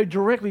able to go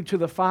directly to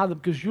the Father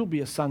because you'll be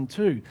a son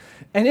too.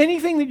 And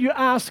anything that you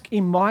ask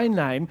in my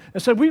name,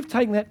 and so we've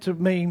taken that to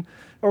mean,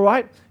 all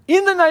right,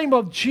 in the name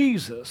of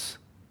Jesus,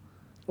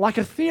 like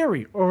a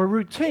theory or a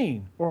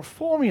routine or a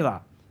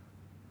formula.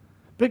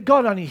 But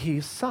God only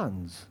hears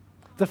sons.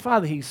 The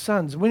Father hears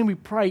sons. When we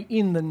pray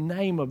in the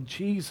name of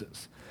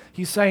Jesus,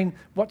 he's saying,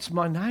 what's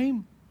my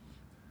name?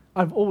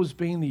 I've always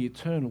been the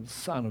eternal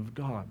Son of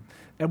God.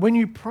 And when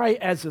you pray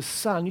as a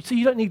son, you see,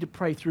 you don't need to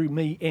pray through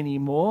me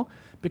anymore,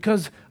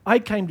 because I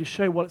came to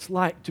show what it's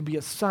like to be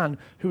a son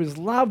who is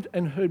loved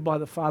and heard by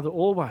the Father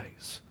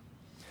always.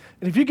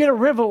 And if you get a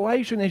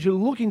revelation as you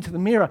look into the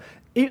mirror,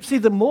 see,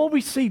 the more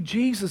we see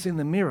Jesus in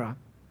the mirror,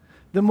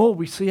 the more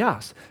we see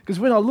us. Because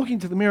when I look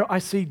into the mirror, I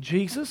see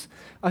Jesus.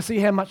 I see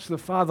how much the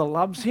Father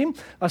loves him.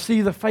 I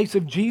see the face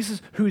of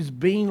Jesus who is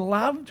being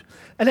loved.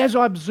 And as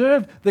I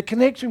observe the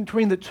connection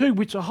between the two,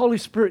 which the Holy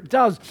Spirit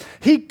does,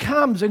 he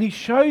comes and he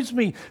shows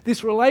me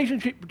this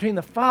relationship between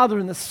the Father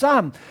and the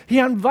Son. He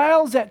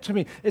unveils that to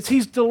me. It's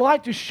his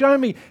delight to show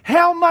me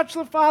how much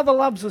the Father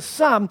loves the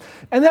Son,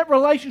 and that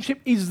relationship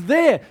is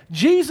there.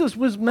 Jesus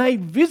was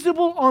made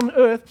visible on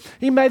earth.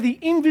 He made the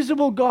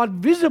invisible God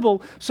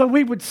visible so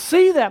we would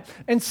see that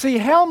and see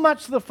how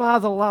much the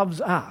Father loves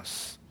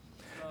us.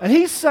 And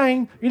he's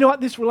saying, you know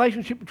what, this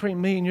relationship between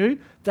me and you,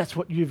 that's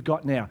what you've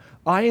got now.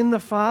 I in the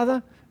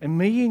Father, and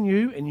me in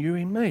you, and you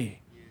in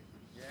me.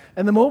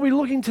 And the more we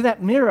look into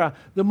that mirror,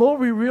 the more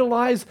we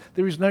realize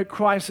there is no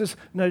crisis,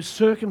 no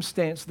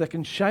circumstance that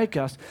can shake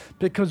us,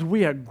 because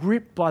we are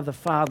gripped by the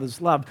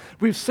Father's love.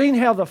 We've seen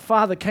how the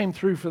Father came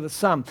through for the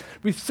Son.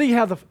 We see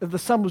how the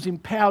Son was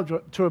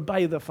empowered to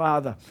obey the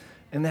Father.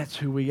 And that's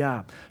who we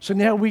are. So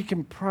now we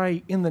can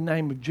pray in the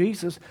name of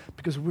Jesus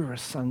because we're a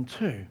son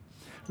too.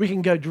 We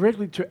can go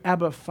directly to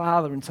Abba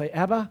Father and say,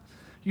 Abba,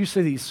 you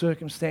see these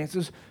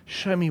circumstances,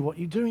 show me what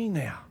you're doing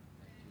now.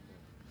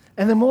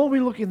 And the more we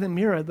look in the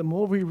mirror, the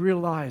more we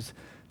realize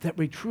that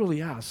we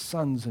truly are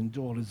sons and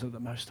daughters of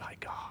the Most High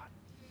God.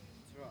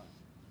 That's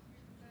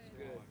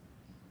right.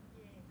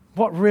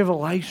 What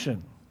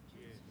revelation.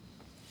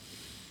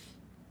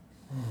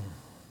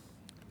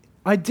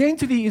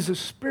 Identity is a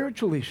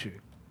spiritual issue.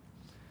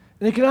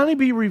 And it can only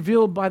be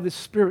revealed by the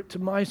Spirit to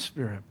my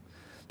spirit.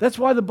 That's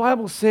why the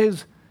Bible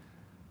says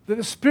that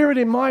the Spirit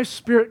in my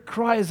spirit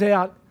cries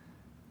out,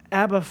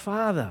 Abba,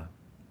 Father.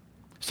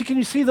 See, can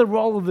you see the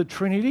role of the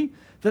Trinity?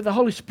 That the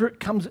Holy Spirit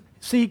comes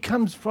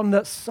from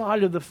the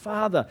side of the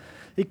Father.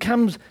 He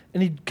comes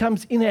and he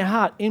comes in our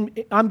heart.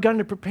 I'm going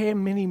to prepare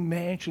many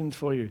mansions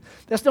for you.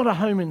 That's not a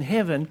home in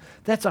heaven.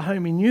 That's a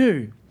home in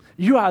you.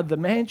 You are the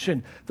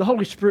mansion. The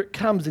Holy Spirit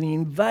comes and he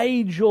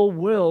invades your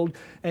world,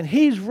 and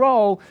his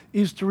role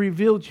is to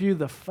reveal to you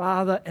the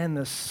Father and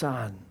the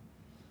Son.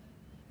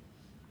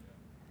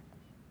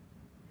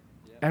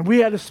 And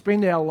we are to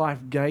spend our life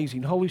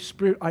gazing. Holy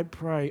Spirit, I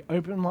pray,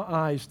 open my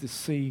eyes to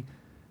see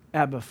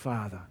Abba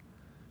Father.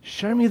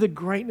 Show me the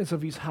greatness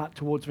of his heart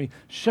towards me.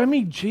 Show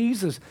me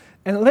Jesus,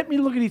 and let me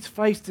look at his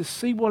face to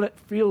see what it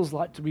feels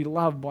like to be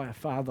loved by a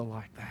Father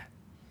like that.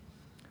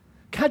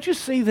 Can't you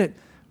see that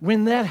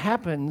when that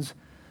happens,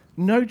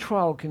 no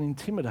trial can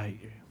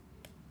intimidate you?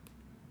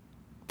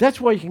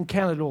 That's why you can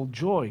count it all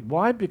joy.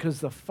 Why? Because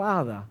the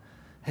Father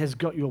has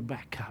got your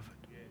back covered.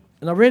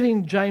 And I read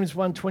in James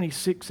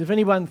 1:26, if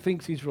anyone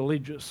thinks he's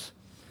religious,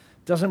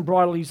 doesn't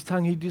bridle his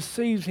tongue, he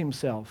deceives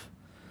himself.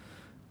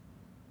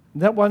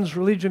 That one's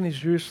religion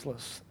is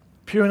useless.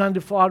 Pure and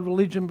undefiled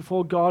religion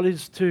before God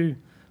is to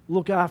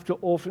look after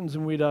orphans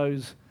and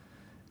widows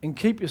and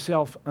keep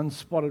yourself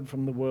unspotted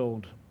from the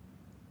world.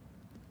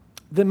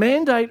 The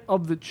mandate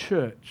of the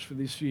church for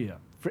this year,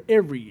 for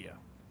every year,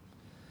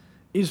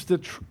 is to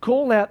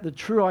call out the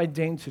true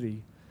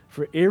identity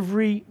for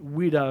every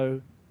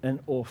widow and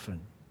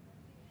orphan.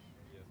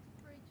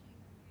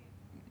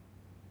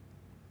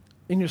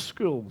 In your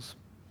schools,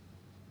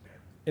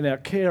 in our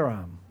care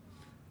arm,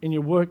 in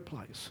your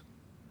workplace.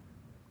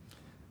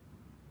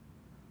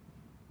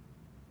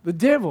 The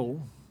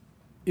devil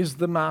is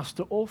the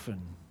master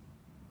orphan.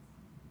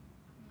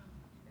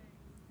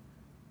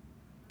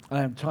 I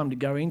don't have time to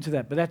go into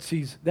that, but that's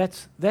his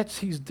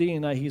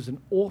DNA. He's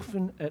an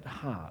orphan at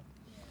heart.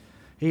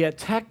 He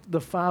attacked the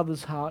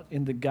Father's heart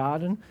in the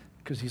garden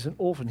because he's an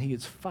orphan. He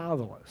is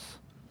fatherless.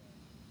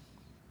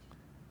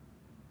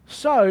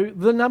 So,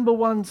 the number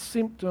one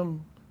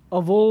symptom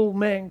of all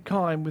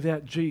mankind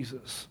without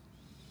Jesus,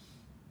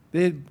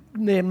 their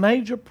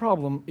major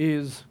problem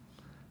is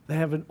they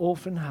have an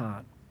orphan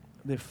heart.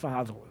 They're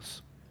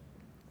fatherless.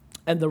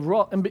 And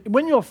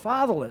when you're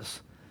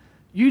fatherless,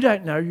 you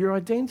don't know your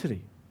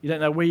identity. You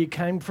don't know where you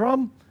came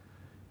from.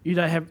 You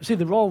don't have... See,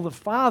 the role of the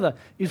Father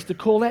is to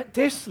call out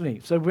destiny.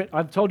 So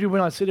I've told you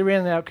when I sit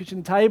around our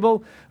kitchen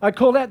table, I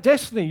call out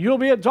destiny. You'll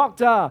be a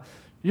doctor.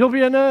 You'll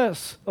be a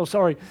nurse. Oh,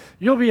 sorry.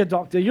 You'll be a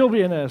doctor. You'll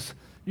be a nurse.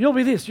 You'll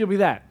be this. You'll be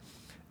that.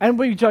 And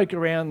we joke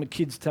around. The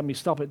kids tell me,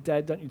 stop it,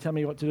 Dad. Don't you tell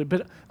me what to do.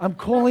 But I'm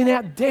calling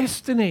out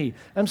destiny.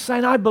 I'm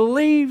saying, I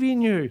believe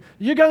in you.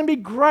 You're going to be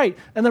great.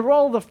 And the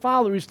role of the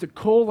Father is to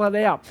call that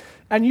out.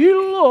 And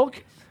you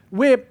look...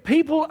 where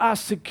people are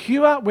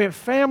secure, where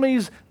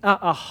families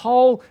are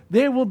whole,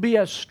 there will be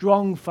a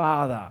strong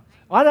father.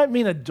 I don't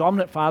mean a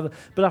dominant father,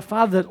 but a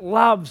father that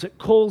loves, that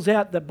calls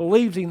out, that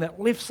believes in, that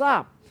lifts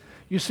up.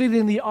 You see it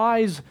in the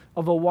eyes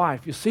of a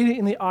wife. You see it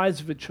in the eyes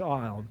of a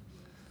child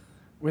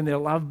when they're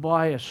loved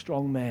by a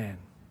strong man.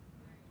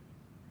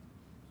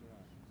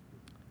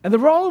 And the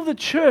role of the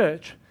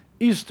church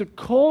is to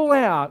call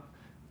out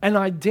an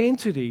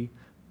identity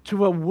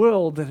to a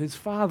world that is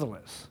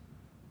fatherless.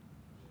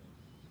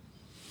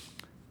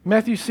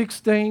 Matthew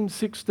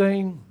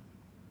 16:16,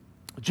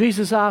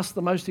 Jesus asked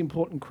the most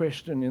important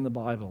question in the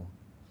Bible.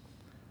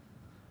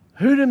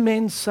 Who do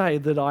men say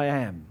that I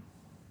am?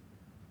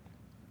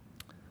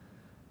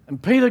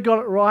 And Peter got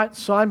it right.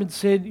 Simon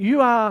said, you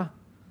are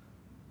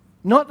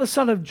not the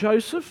son of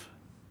Joseph,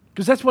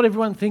 because that's what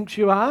everyone thinks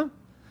you are,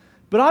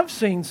 but I've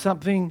seen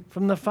something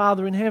from the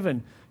Father in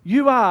heaven.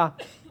 You are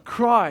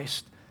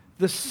Christ,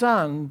 the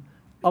Son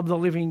of the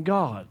living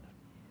God.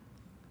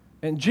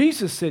 And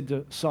Jesus said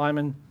to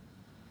Simon,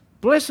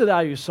 blessed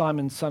are you,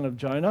 Simon, son of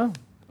Jonah,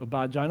 or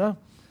Bar-Jonah,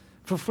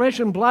 for flesh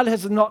and blood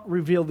has not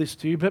revealed this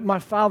to you, but my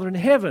Father in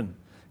heaven,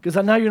 because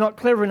I know you're not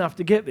clever enough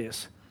to get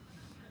this.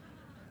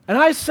 And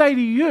I say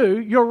to you,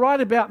 you're right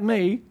about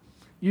me.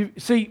 You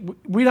see,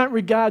 we don't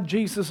regard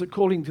Jesus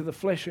according to the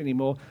flesh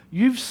anymore.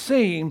 You've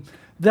seen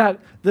that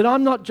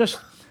I'm not just,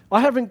 I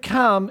haven't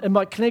come, and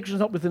my connection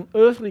is not with an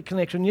earthly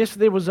connection. Yes,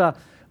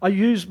 I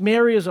used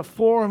Mary as a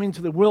forum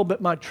into the world,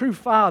 but my true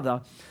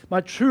Father,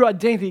 my true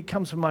identity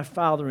comes from my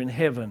Father in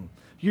heaven.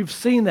 You've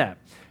seen that.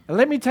 And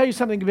let me tell you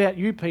something about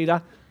you,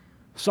 Peter.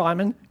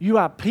 Simon, you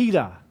are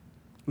Peter,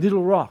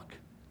 little rock.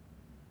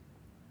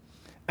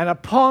 And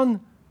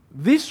upon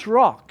this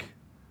rock,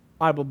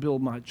 I will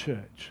build my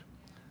church.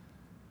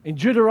 In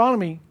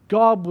Deuteronomy,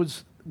 God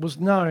was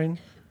known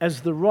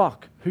as the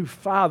rock who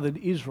fathered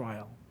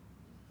Israel.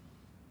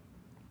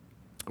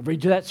 I'll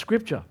read you that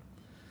scripture.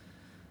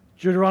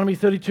 Deuteronomy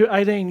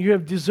 32:18, you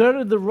have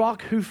deserted the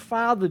rock who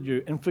fathered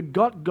you and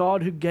forgot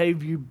God who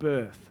gave you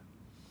birth.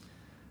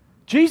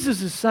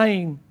 Jesus is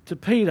saying to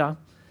Peter,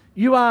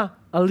 you are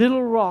a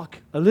little rock,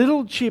 a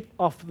little chip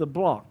off the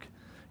block.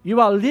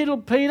 You are little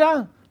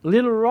Peter,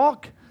 little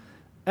rock,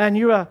 and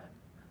you are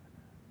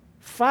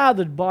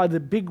fathered by the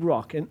big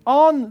rock. And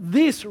on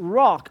this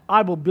rock,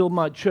 I will build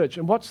my church.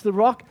 And what's the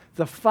rock?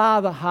 The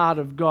Father heart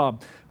of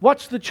God.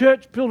 What's the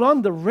church built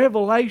on? The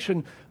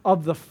revelation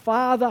of the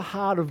Father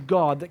heart of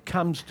God that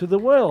comes to the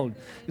world.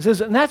 It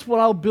says, and that's what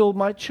I'll build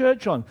my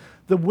church on.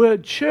 The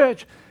word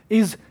church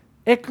is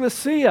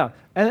ecclesia.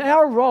 And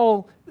our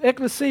role,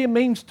 ecclesia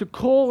means to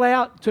call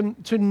out,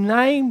 to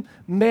name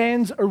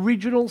man's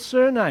original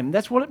surname.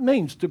 That's what it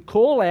means, to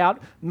call out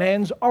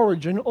man's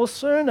origin or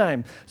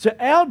surname. So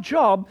our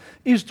job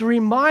is to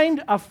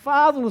remind a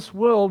fatherless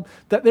world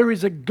that there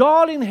is a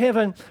God in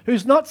heaven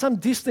who's not some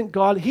distant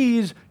God. He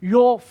is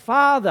your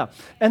Father.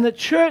 And the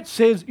church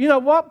says, you know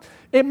what?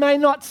 It may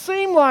not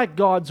seem like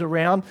God's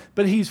around,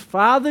 but He's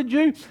fathered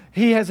you.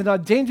 He has an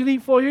identity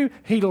for you.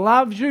 He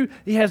loves you.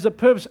 He has a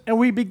purpose. And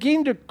we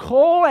begin to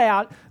call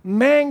out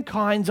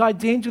mankind's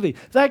identity.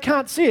 They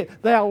can't see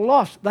it. They are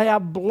lost. They are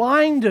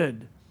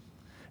blinded.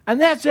 And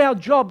that's our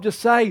job, to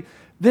say,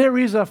 there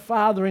is a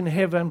Father in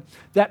heaven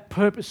that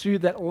purposes you,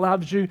 that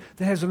loves you,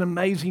 that has an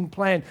amazing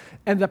plan.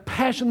 And the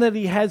passion that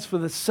He has for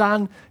the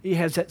Son, He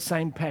has that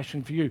same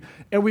passion for you.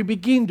 And we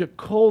begin to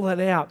call that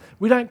out.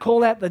 We don't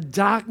call out the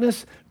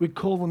darkness, we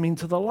call them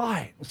into the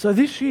light. So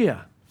this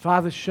year,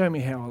 Father, show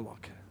me how I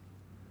look.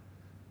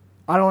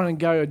 I don't want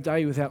to go a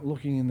day without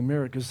looking in the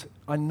mirror, because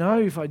I know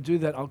if I do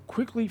that, I'll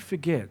quickly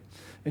forget.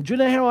 And do you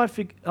know how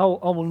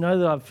I will know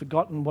that I've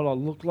forgotten what I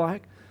look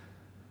like?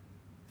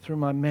 Through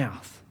my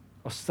mouth.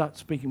 I'll start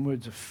speaking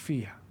words of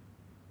fear.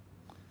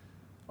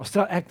 I'll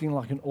start acting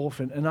like an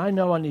orphan, and I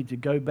know I need to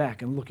go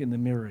back and look in the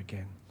mirror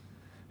again.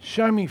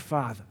 Show me,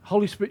 Father.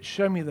 Holy Spirit,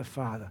 show me the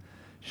Father.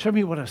 Show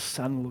me what a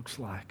son looks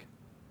like.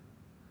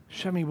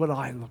 Show me what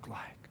I look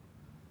like.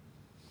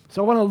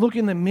 So I want to look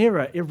in the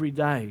mirror every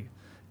day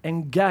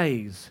and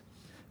gaze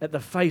at the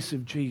face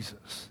of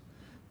Jesus,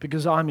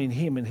 because I'm in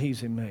Him and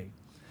He's in me.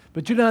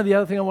 But you know the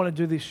other thing I want to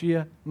do this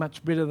year,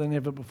 much better than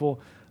ever before?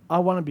 I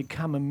want to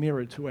become a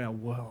mirror to our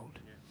world.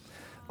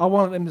 I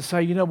want them to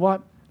say, you know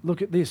what?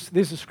 Look at this.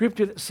 There's a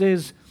scripture that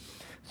says,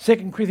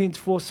 2 Corinthians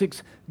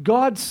 4:6,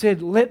 God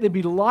said, let there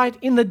be light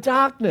in the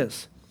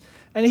darkness.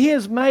 And He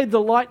has made the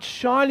light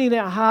shine in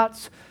our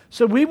hearts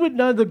so we would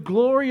know the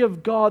glory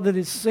of God that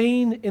is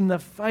seen in the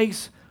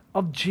face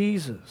of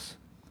Jesus.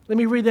 Let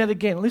me read that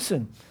again.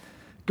 Listen.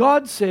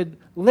 God said,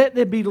 let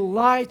there be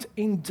light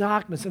in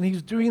darkness. And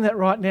He's doing that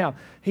right now.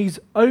 He's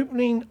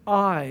opening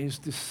eyes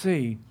to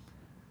see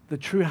the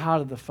true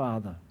heart of the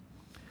Father.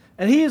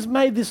 And He has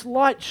made this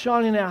light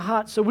shine in our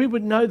hearts so we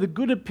would know the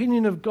good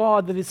opinion of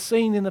God that is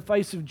seen in the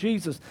face of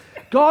Jesus.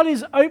 God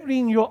is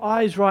opening your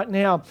eyes right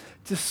now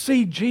to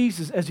see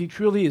Jesus as He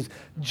truly is.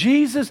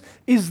 Jesus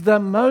is the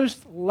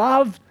most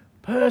loved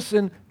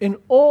person in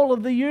all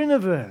of the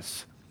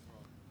universe,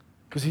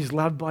 because He's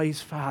loved by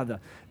His Father.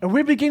 And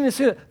we're beginning to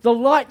see that the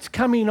light's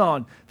coming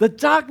on. The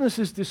darkness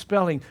is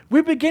dispelling.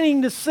 We're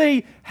beginning to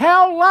see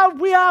how loved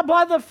we are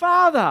by the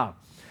Father.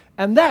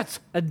 And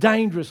that's a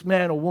dangerous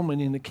man or woman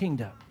in the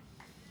kingdom.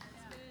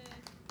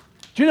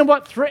 Do you know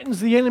what threatens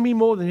the enemy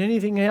more than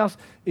anything else?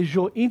 Is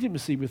your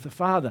intimacy with the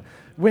Father.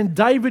 When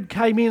David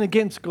came in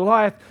against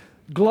Goliath,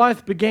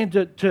 Goliath began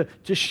to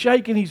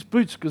shake in his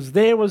boots because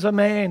there was a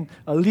man,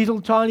 a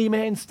little tiny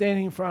man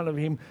standing in front of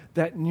him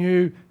that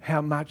knew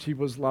how much he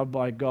was loved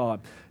by God.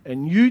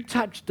 And you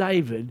touch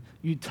David,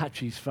 you touch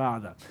his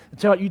father. I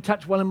tell you, you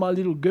touch one of my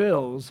little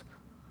girls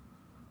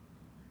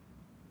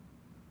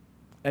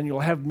and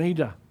you'll have me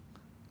to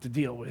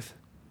deal with.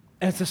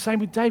 And it's the same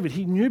with David.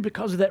 He knew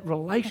because of that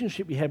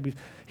relationship he had with,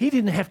 he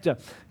didn't have to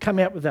come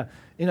out with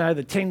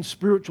the 10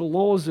 spiritual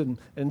laws and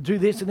do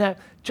this and that.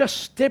 Just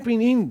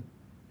stepping in,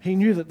 he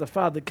knew that the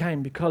Father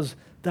came because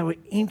they were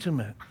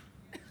intimate.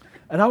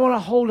 And I want to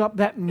hold up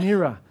that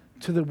mirror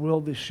to the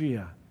world this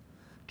year.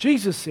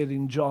 Jesus said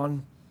in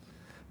John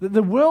that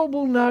the world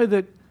will know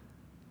that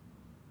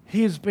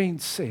he has been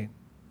sent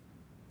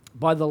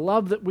by the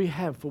love that we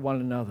have for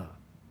one another.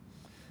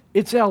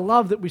 It's our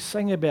love that we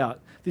sing about,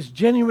 this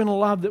genuine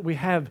love that we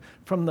have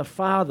from the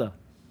Father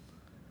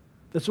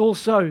that's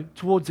also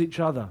towards each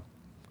other.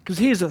 Because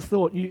here's a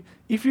thought.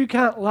 If you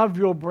can't love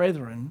your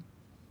brethren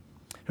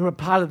who are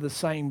part of the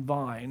same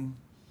vine,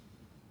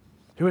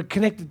 who are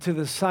connected to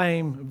the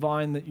same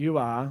vine that you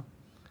are,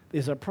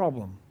 there's a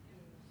problem.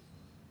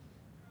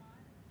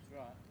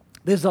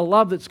 There's a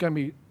love that's going to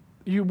be,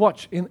 you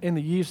watch in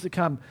the years to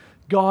come,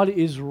 God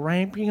is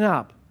ramping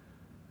up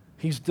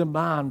his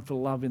demand for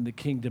love in the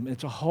kingdom.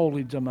 It's a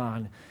holy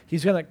demand.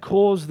 He's going to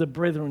cause the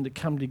brethren to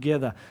come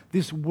together.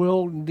 This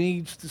world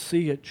needs to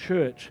see a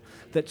church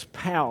that's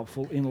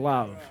powerful in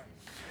love,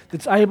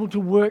 that's able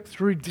to work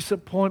through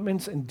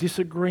disappointments and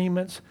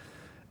disagreements,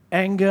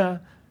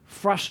 anger,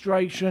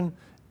 frustration,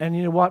 and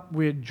you know what?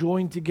 We're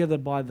joined together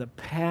by the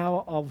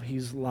power of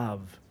his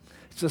love.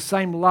 It's the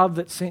same love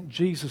that sent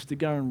Jesus to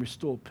go and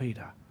restore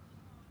Peter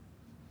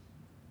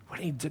when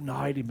he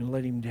denied him and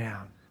let him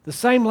down. The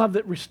same love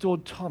that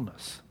restored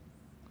Thomas,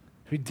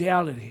 who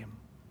doubted him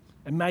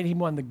and made him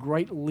one of the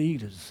great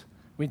leaders,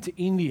 went to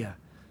India,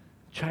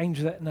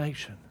 changed that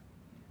nation.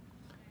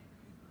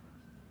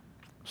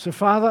 So,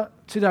 Father,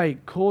 today,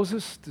 cause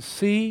us to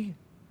see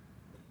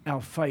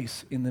our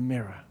face in the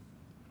mirror.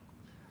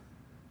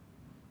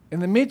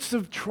 In the midst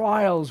of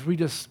trials, we're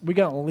going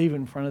to live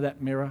in front of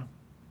that mirror.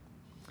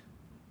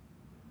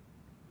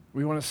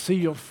 We want to see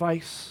your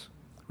face.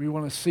 We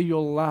want to see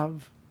your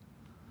love.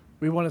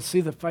 We want to see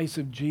the face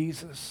of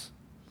Jesus,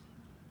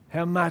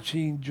 how much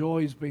he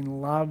enjoys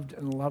being loved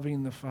and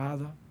loving the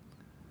Father.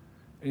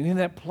 And in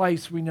that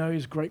place, we know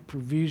his great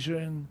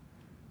provision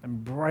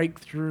and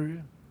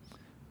breakthrough,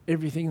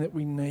 everything that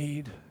we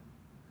need.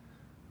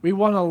 We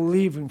want to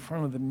live in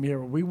front of the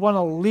mirror. We want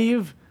to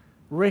live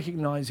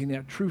recognizing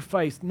our true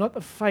face, not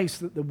the face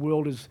that the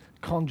world has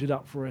conjured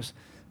up for us,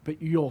 but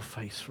your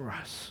face for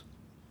us.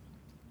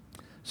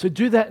 So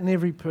do that in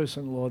every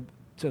person, Lord,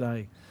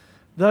 today.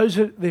 Those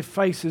are their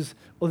faces,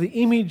 or the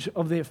image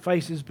of their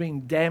faces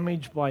being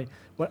damaged by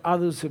what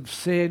others have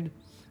said,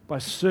 by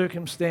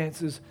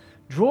circumstances,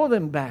 draw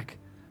them back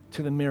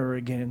to the mirror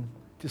again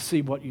to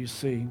see what you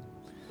see.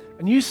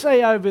 And you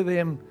say over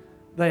them,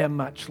 they are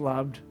much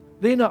loved.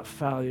 They're not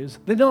failures.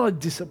 They're not a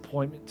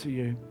disappointment to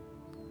you.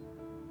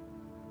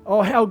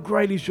 Oh, how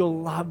great is your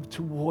love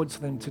towards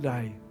them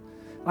today.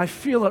 I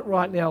feel it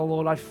right now,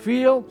 Lord. I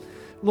feel,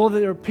 Lord,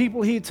 that there are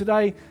people here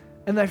today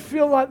and they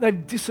feel like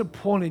they've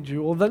disappointed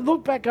you, or they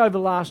look back over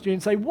last year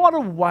and say, what a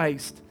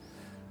waste.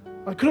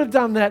 I could have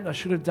done that and I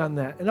should have done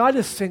that. And I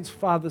just sense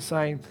Father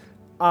saying,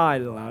 I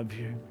love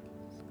you.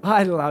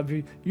 I love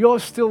you. You're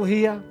still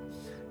here.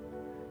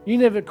 You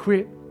never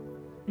quit.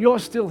 You're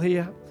still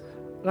here.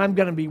 And I'm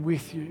going to be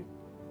with you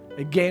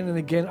again and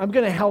again. I'm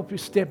going to help you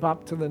step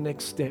up to the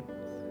next step.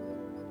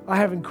 I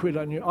haven't quit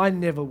on you. I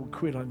never will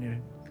quit on you.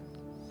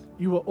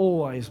 You were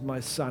always my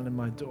son and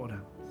my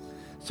daughter.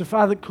 So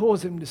Father,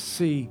 cause them to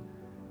see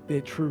their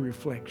true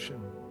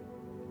reflection.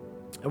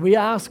 And we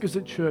ask as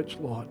a church,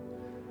 Lord,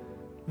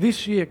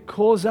 this year,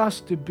 cause us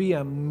to be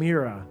a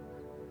mirror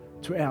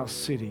to our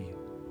city.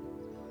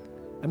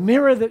 A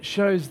mirror that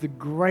shows the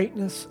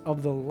greatness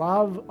of the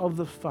love of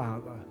the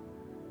Father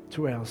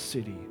to our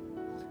city.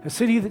 A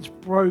city that's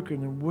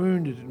broken and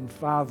wounded and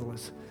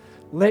fatherless.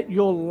 Let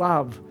your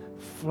love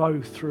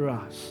flow through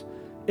us.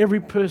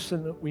 Every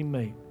person that we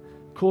meet,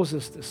 cause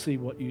us to see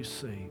what you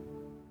see.